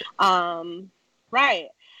 That part. Right.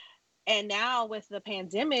 And now with the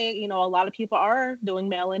pandemic, a lot of people are doing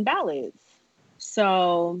mail-in ballots.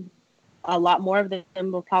 So a lot more of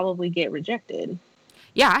them will probably get rejected.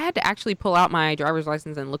 Yeah, I had to actually pull out my driver's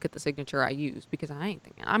license and look at the signature I use because I ain't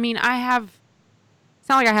thinking. I mean, it's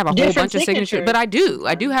not like I have a whole bunch of signatures, but I do.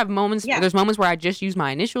 I do have moments. Yeah. There's moments where I just use my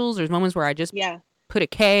initials. There's moments where I just put a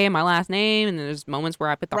K in my last name. And then there's moments where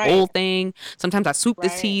I put the whole thing. Sometimes I swoop the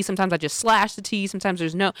T. Sometimes I just slash the T. Sometimes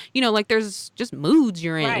there's no, like there's just moods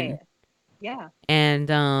you're in. Right. Yeah.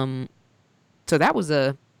 And so that was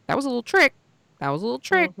a little trick. That was a little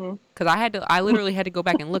trick because I literally had to go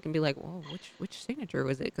back and look and be like, whoa, which signature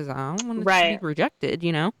was it? Because I don't want to be rejected,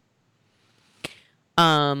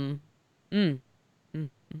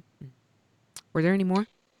 Were there any more? Did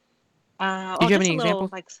you have any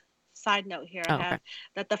examples? Like side note here, I have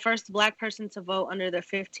that the first Black person to vote under the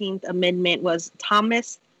 15th Amendment was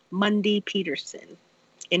Thomas Mundy Peterson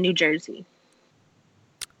in New Jersey.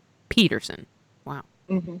 Peterson. Wow.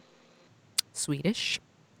 Swedish.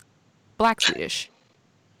 Black Swedish.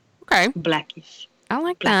 Okay. Blackish. I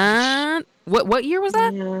like that. What year was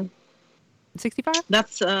that? 65?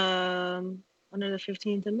 That's under the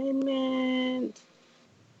 15th Amendment.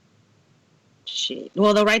 Shit.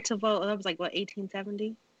 Well, the right to vote, that was like, what,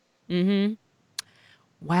 1870? Mm-hmm.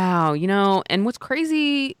 Wow. And what's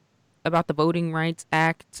crazy about the Voting Rights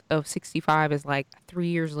Act of 65 is like 3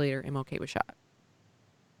 years later, MLK was shot.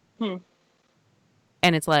 And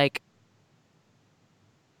it's like,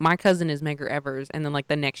 my cousin is Medgar Evers, and then like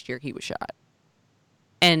the next year he was shot.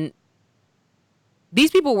 And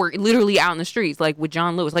these people were literally out in the streets, like with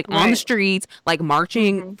John Lewis, like on the streets, like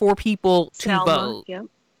marching for people to vote. Yep.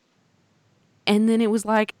 And then it was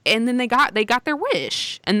like, and then they got their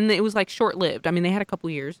wish, and then it was like short lived. I mean, they had a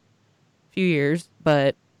few years,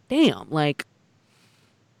 but damn, like,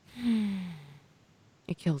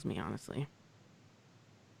 it kills me, honestly.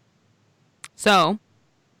 So,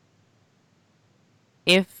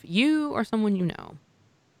 if you or someone you know,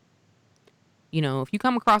 if you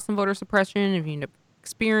come across some voter suppression, if you end up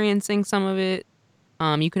experiencing some of it,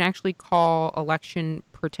 you can actually call election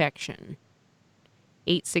protection.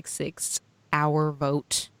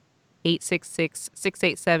 866-OUR-VOTE.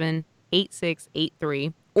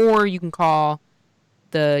 866-687-8683. Or you can call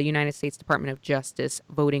the United States Department of Justice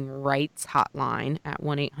Voting Rights Hotline at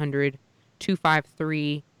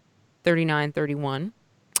 1-800-253-3931.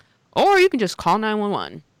 Or you can just call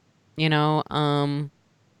 911.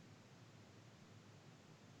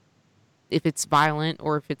 If it's violent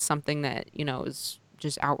or if it's something that, is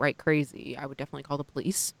just outright crazy, I would definitely call the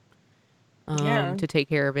police to take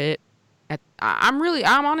care of it.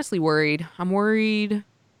 I'm honestly worried. I'm worried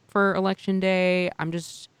for election day. I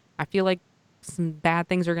feel like some bad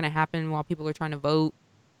things are going to happen while people are trying to vote,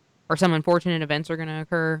 or some unfortunate events are going to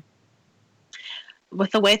occur.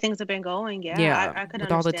 With the way things have been going, I could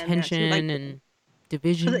with all the tension and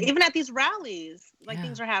division. Even at these rallies,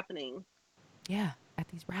 things are happening. Yeah, at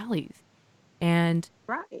these rallies. And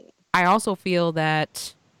I also feel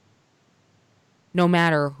that no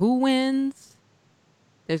matter who wins,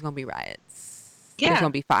 there's going to be riots. Yeah. There's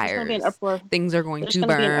going to be fires. There's going to be an uproar. Things are going to burn.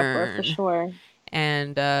 There's going to be an uproar for sure.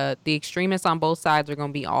 And the extremists on both sides are going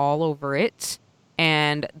to be all over it.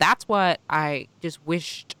 And that's what I just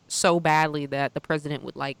wished so badly that the president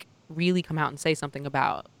would really come out and say something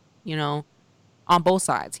about, on both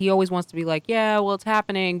sides. He always wants to be like, yeah, well, it's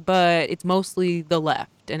happening, but it's mostly the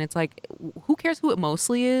left. And it's like, who cares who it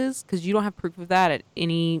mostly is? Because you don't have proof of that in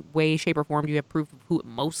any way, shape, or form. Do you have proof of who it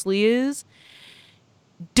mostly is?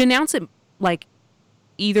 Denounce it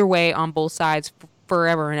either way on both sides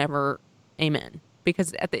forever and ever. Amen.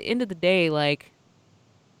 Because at the end of the day, I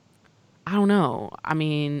don't know. I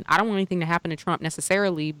mean, I don't want anything to happen to Trump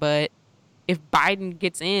necessarily, but if Biden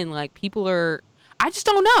gets in, people are... I just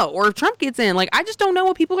don't know. Or if Trump gets in, I just don't know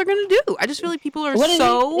what people are going to do. I just feel like people are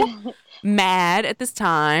so mad at this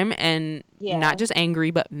time, and not just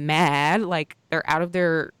angry, but mad. They're out of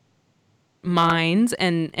their minds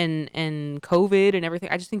and COVID and everything.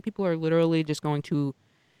 I just think people are literally just going to...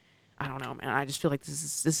 I don't know, man. I just feel like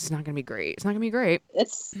this is not going to be great. It's not going to be great.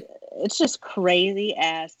 It's just crazy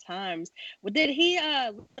ass times. But did he?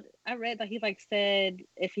 I read that he said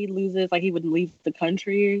if he loses, he would leave the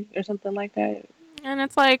country or something like that. And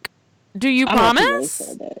it's like, do you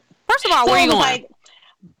promise? First of all, where are you going?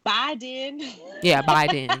 Biden. Yeah,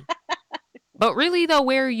 Biden. But really though,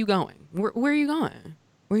 where are you going? Where are you going?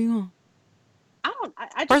 Where are you going?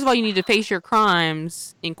 First of all, you need to face your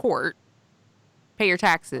crimes in court. Pay your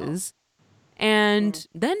taxes, and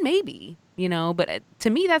then maybe, but to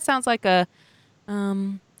me that sounds like a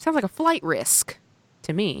flight risk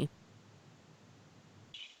to me.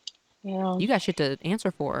 Yeah, you got shit to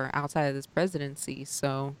answer for outside of this presidency,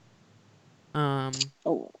 so I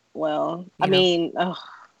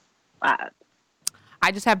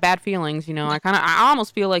just have bad feelings, I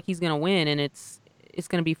almost feel like he's gonna win, and it's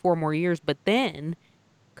gonna be 4 more years, but then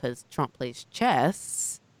because Trump plays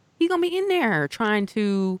chess, he's gonna be in there trying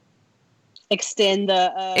to extend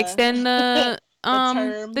the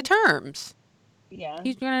terms. Yeah,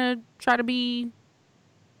 he's gonna try to be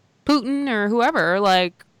Putin or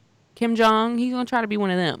whoever, Kim Jong. He's gonna try to be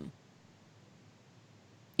one of them.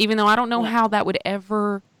 Even though I don't know how that would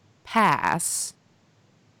ever pass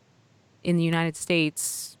in the United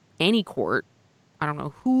States, any court. I don't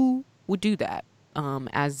know who would do that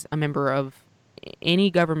as a member of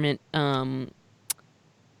any government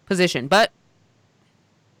position, but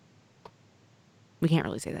we can't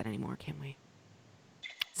really say that anymore, can we?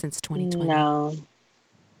 Since 2020. No.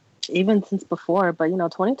 Even since before, but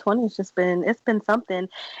 2020 has just been something.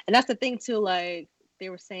 And that's the thing too, they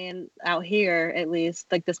were saying out here, at least,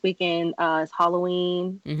 this weekend, it's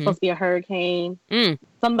Halloween, supposed to be a hurricane. Something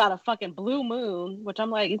about a fucking blue moon, which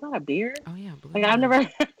I'm like, is that a beard? Oh yeah, blue moon. I've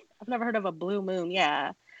never heard of a blue moon,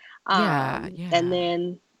 yeah. And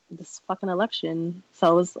then this fucking election.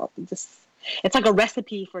 So it was just It's like a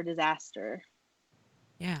recipe for disaster.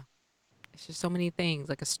 Yeah. It's just so many things,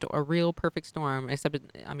 like a real perfect storm, except,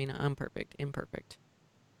 imperfect.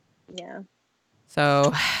 Yeah.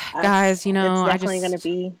 So, guys, it's I definitely going to just,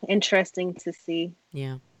 be interesting to see.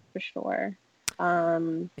 yeah. For sure.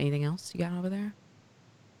 Anything else you got over there?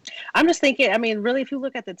 I'm just thinking, I mean, really, if you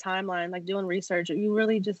look at the timeline, like doing research, you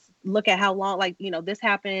really just look at how long, like, this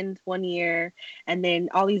happened 1 year, and then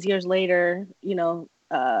all these years later, you're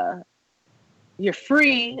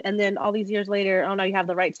free, and then all these years later, oh no, you have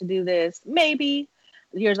the right to do this. Maybe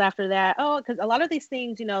years after that, oh, because a lot of these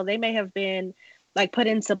things, they may have been like put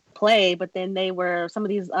into play, but then some of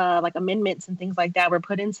these like amendments and things like that were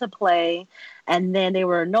put into play, and then they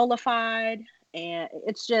were nullified. And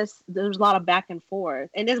it's just, there's a lot of back and forth,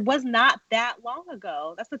 and it was not that long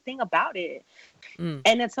ago. That's the thing about it. And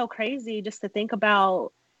it's so crazy just to think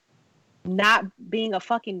about not being a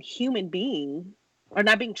fucking human being, or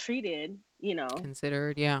not being treated,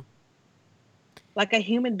 Considered, yeah. like a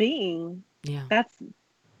human being. Yeah. That's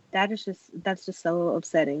just so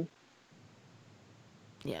upsetting.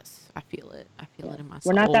 Yes, I feel it. I feel it in my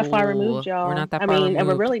soul. We're not that far removed, y'all. We're not that far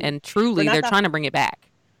removed. And truly, they're trying to bring it back.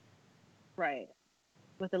 Right.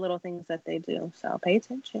 With the little things that they do. So pay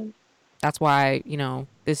attention. That's why,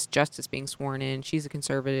 this justice being sworn in, she's a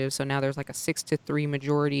conservative. So now there's like a 6-3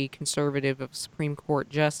 majority conservative of Supreme Court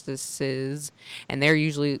justices. And they're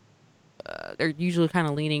usually kind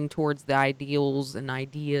of leaning towards the ideals and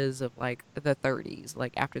ideas of like the 30s,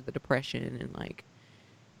 like after the Depression, and like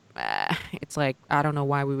it's like I don't know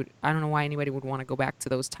why anybody would want to go back to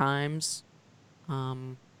those times.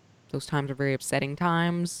 Those times are very upsetting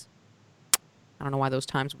times. I don't know why those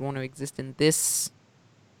times would want to exist in this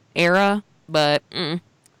era, but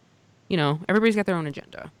everybody's got their own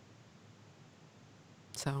agenda.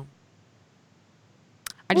 So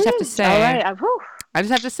I just have to say, all right. I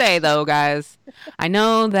just have to say though, guys, I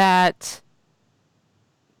know that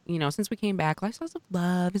since we came back, Lifestyles of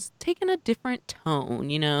Love is taking a different tone.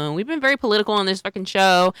 We've been very political on this fucking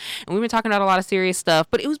show, and we've been talking about a lot of serious stuff,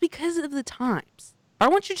 but it was because of the times. But I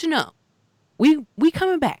want you to know, we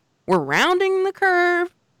coming back. We're rounding the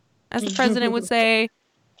curve, as the president would say,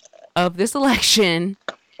 of this election.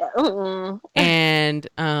 And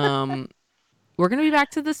we're going to be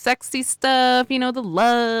back to the sexy stuff, the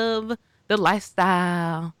love, the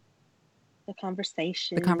lifestyle. The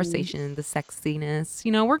conversation, the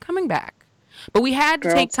sexiness. We're coming back. But we had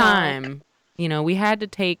to take time. We had to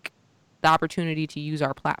take the opportunity to use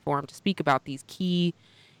our platform to speak about these key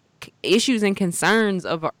issues and concerns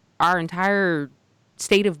of our entire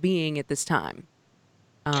state of being at this time.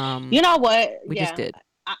 You know what? We just did.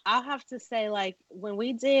 I'll have to say, like, when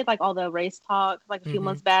we did like all the race talk like a few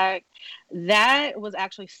months back, that was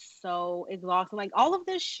actually so exhausting. Like, all of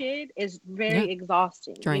this shit is very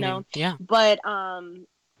exhausting, draining. Yeah. But and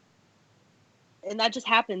that just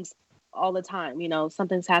happens all the time.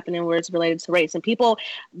 Something's happening where it's related to race, and people,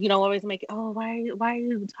 always make it, oh, why are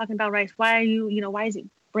you talking about race? Why are you, why is it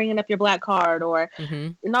bringing up your black card? Or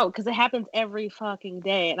no, because it happens every fucking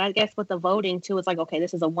day. And I guess with the voting too, it's like, okay,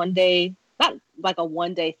 this is a one day. Not like a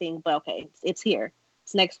one day thing, but okay, it's here.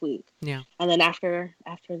 It's next week. Yeah. And then after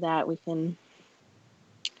that, we can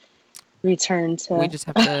return to. We just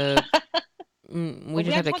have to. we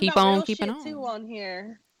just have to keep on keeping on. Too on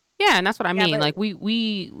here. Yeah, and that's what I mean. But, like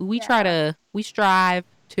we strive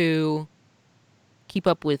to keep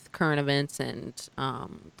up with current events and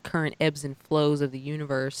current ebbs and flows of the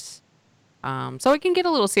universe. So it can get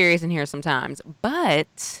a little serious in here sometimes,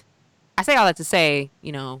 but I say all that to say,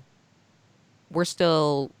 we're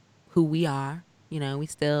still who we are. We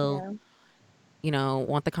still,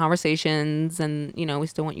 want the conversations, and, we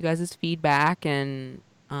still want you guys' feedback and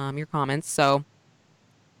your comments. So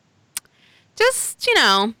just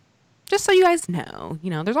so you guys know,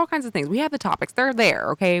 there's all kinds of things. We have the topics. They're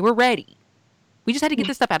there, okay? We're ready. We just had to get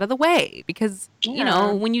this stuff out of the way because,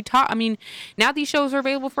 when you talk, now these shows are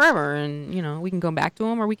available forever, and, we can go back to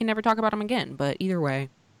them or we can never talk about them again. But either way,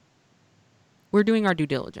 we're doing our due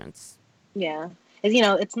diligence. Yeah.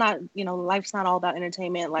 It's not, life's not all about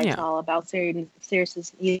entertainment. Life's all about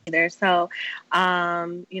seriousness either. So,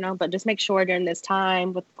 but just make sure during this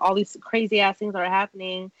time with all these crazy ass things that are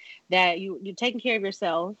happening that you're taking care of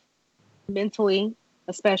yourself mentally,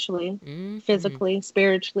 especially physically,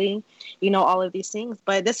 spiritually, all of these things.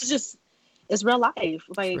 But this is just, it's real life.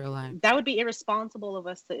 Like, real life. That would be irresponsible of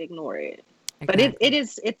us to ignore it. Exactly. But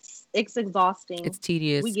it's exhausting. It's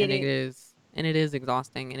tedious, and it is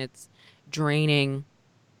exhausting, and it's draining,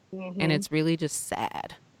 and it's really just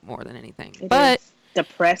sad more than anything. But is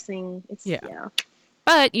depressing. Yeah.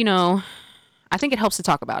 But I think it helps to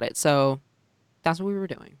talk about it, so that's what we were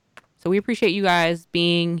doing. So we appreciate you guys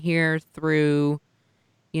being here through,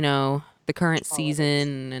 you know, the current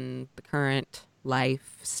season and the current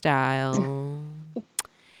lifestyle.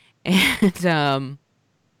 And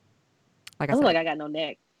like I said, like I got no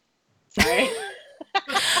neck. Sorry.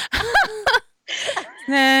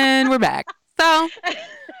 Then we're back. So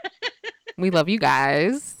we love you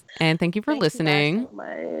guys, and thank you for listening. You guys so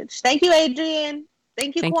much. Thank you, Adrian.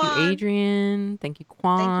 Thank you, Quan. Thank you, Adrian. Thank you,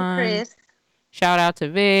 Quan. Thank you, Chris. Shout out to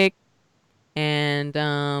Vic, and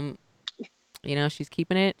you know, she's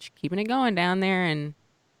keeping it going down there, and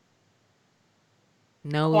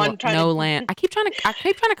no land. I keep trying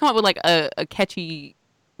to come up with like a catchy,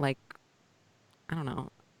 like, I don't know,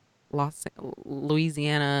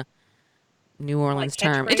 Louisiana, New Orleans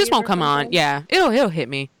term. It just won't come on. Yeah, it'll hit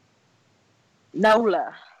me.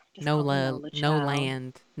 NOLA. No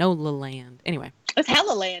land. Anyway. It's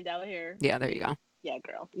hella land out here. Yeah, there you go. Yeah,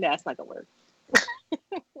 girl. No, it's not gonna work.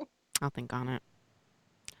 I'll think on it.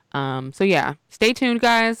 So yeah, stay tuned,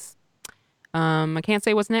 guys. I can't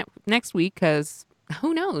say what's next week because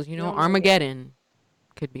who knows? You know, Armageddon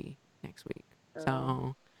could be next week.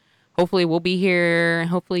 So hopefully we'll be here.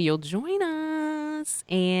 Hopefully you'll join us,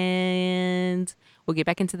 and we'll get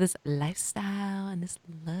back into this lifestyle and this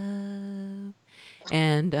love.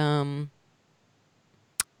 And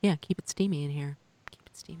yeah, keep it steamy in here. Keep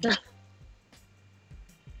it steamy.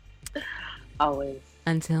 Always.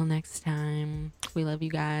 Until next time, we love you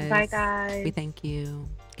guys. Bye, guys. We thank you.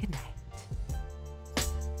 Good night.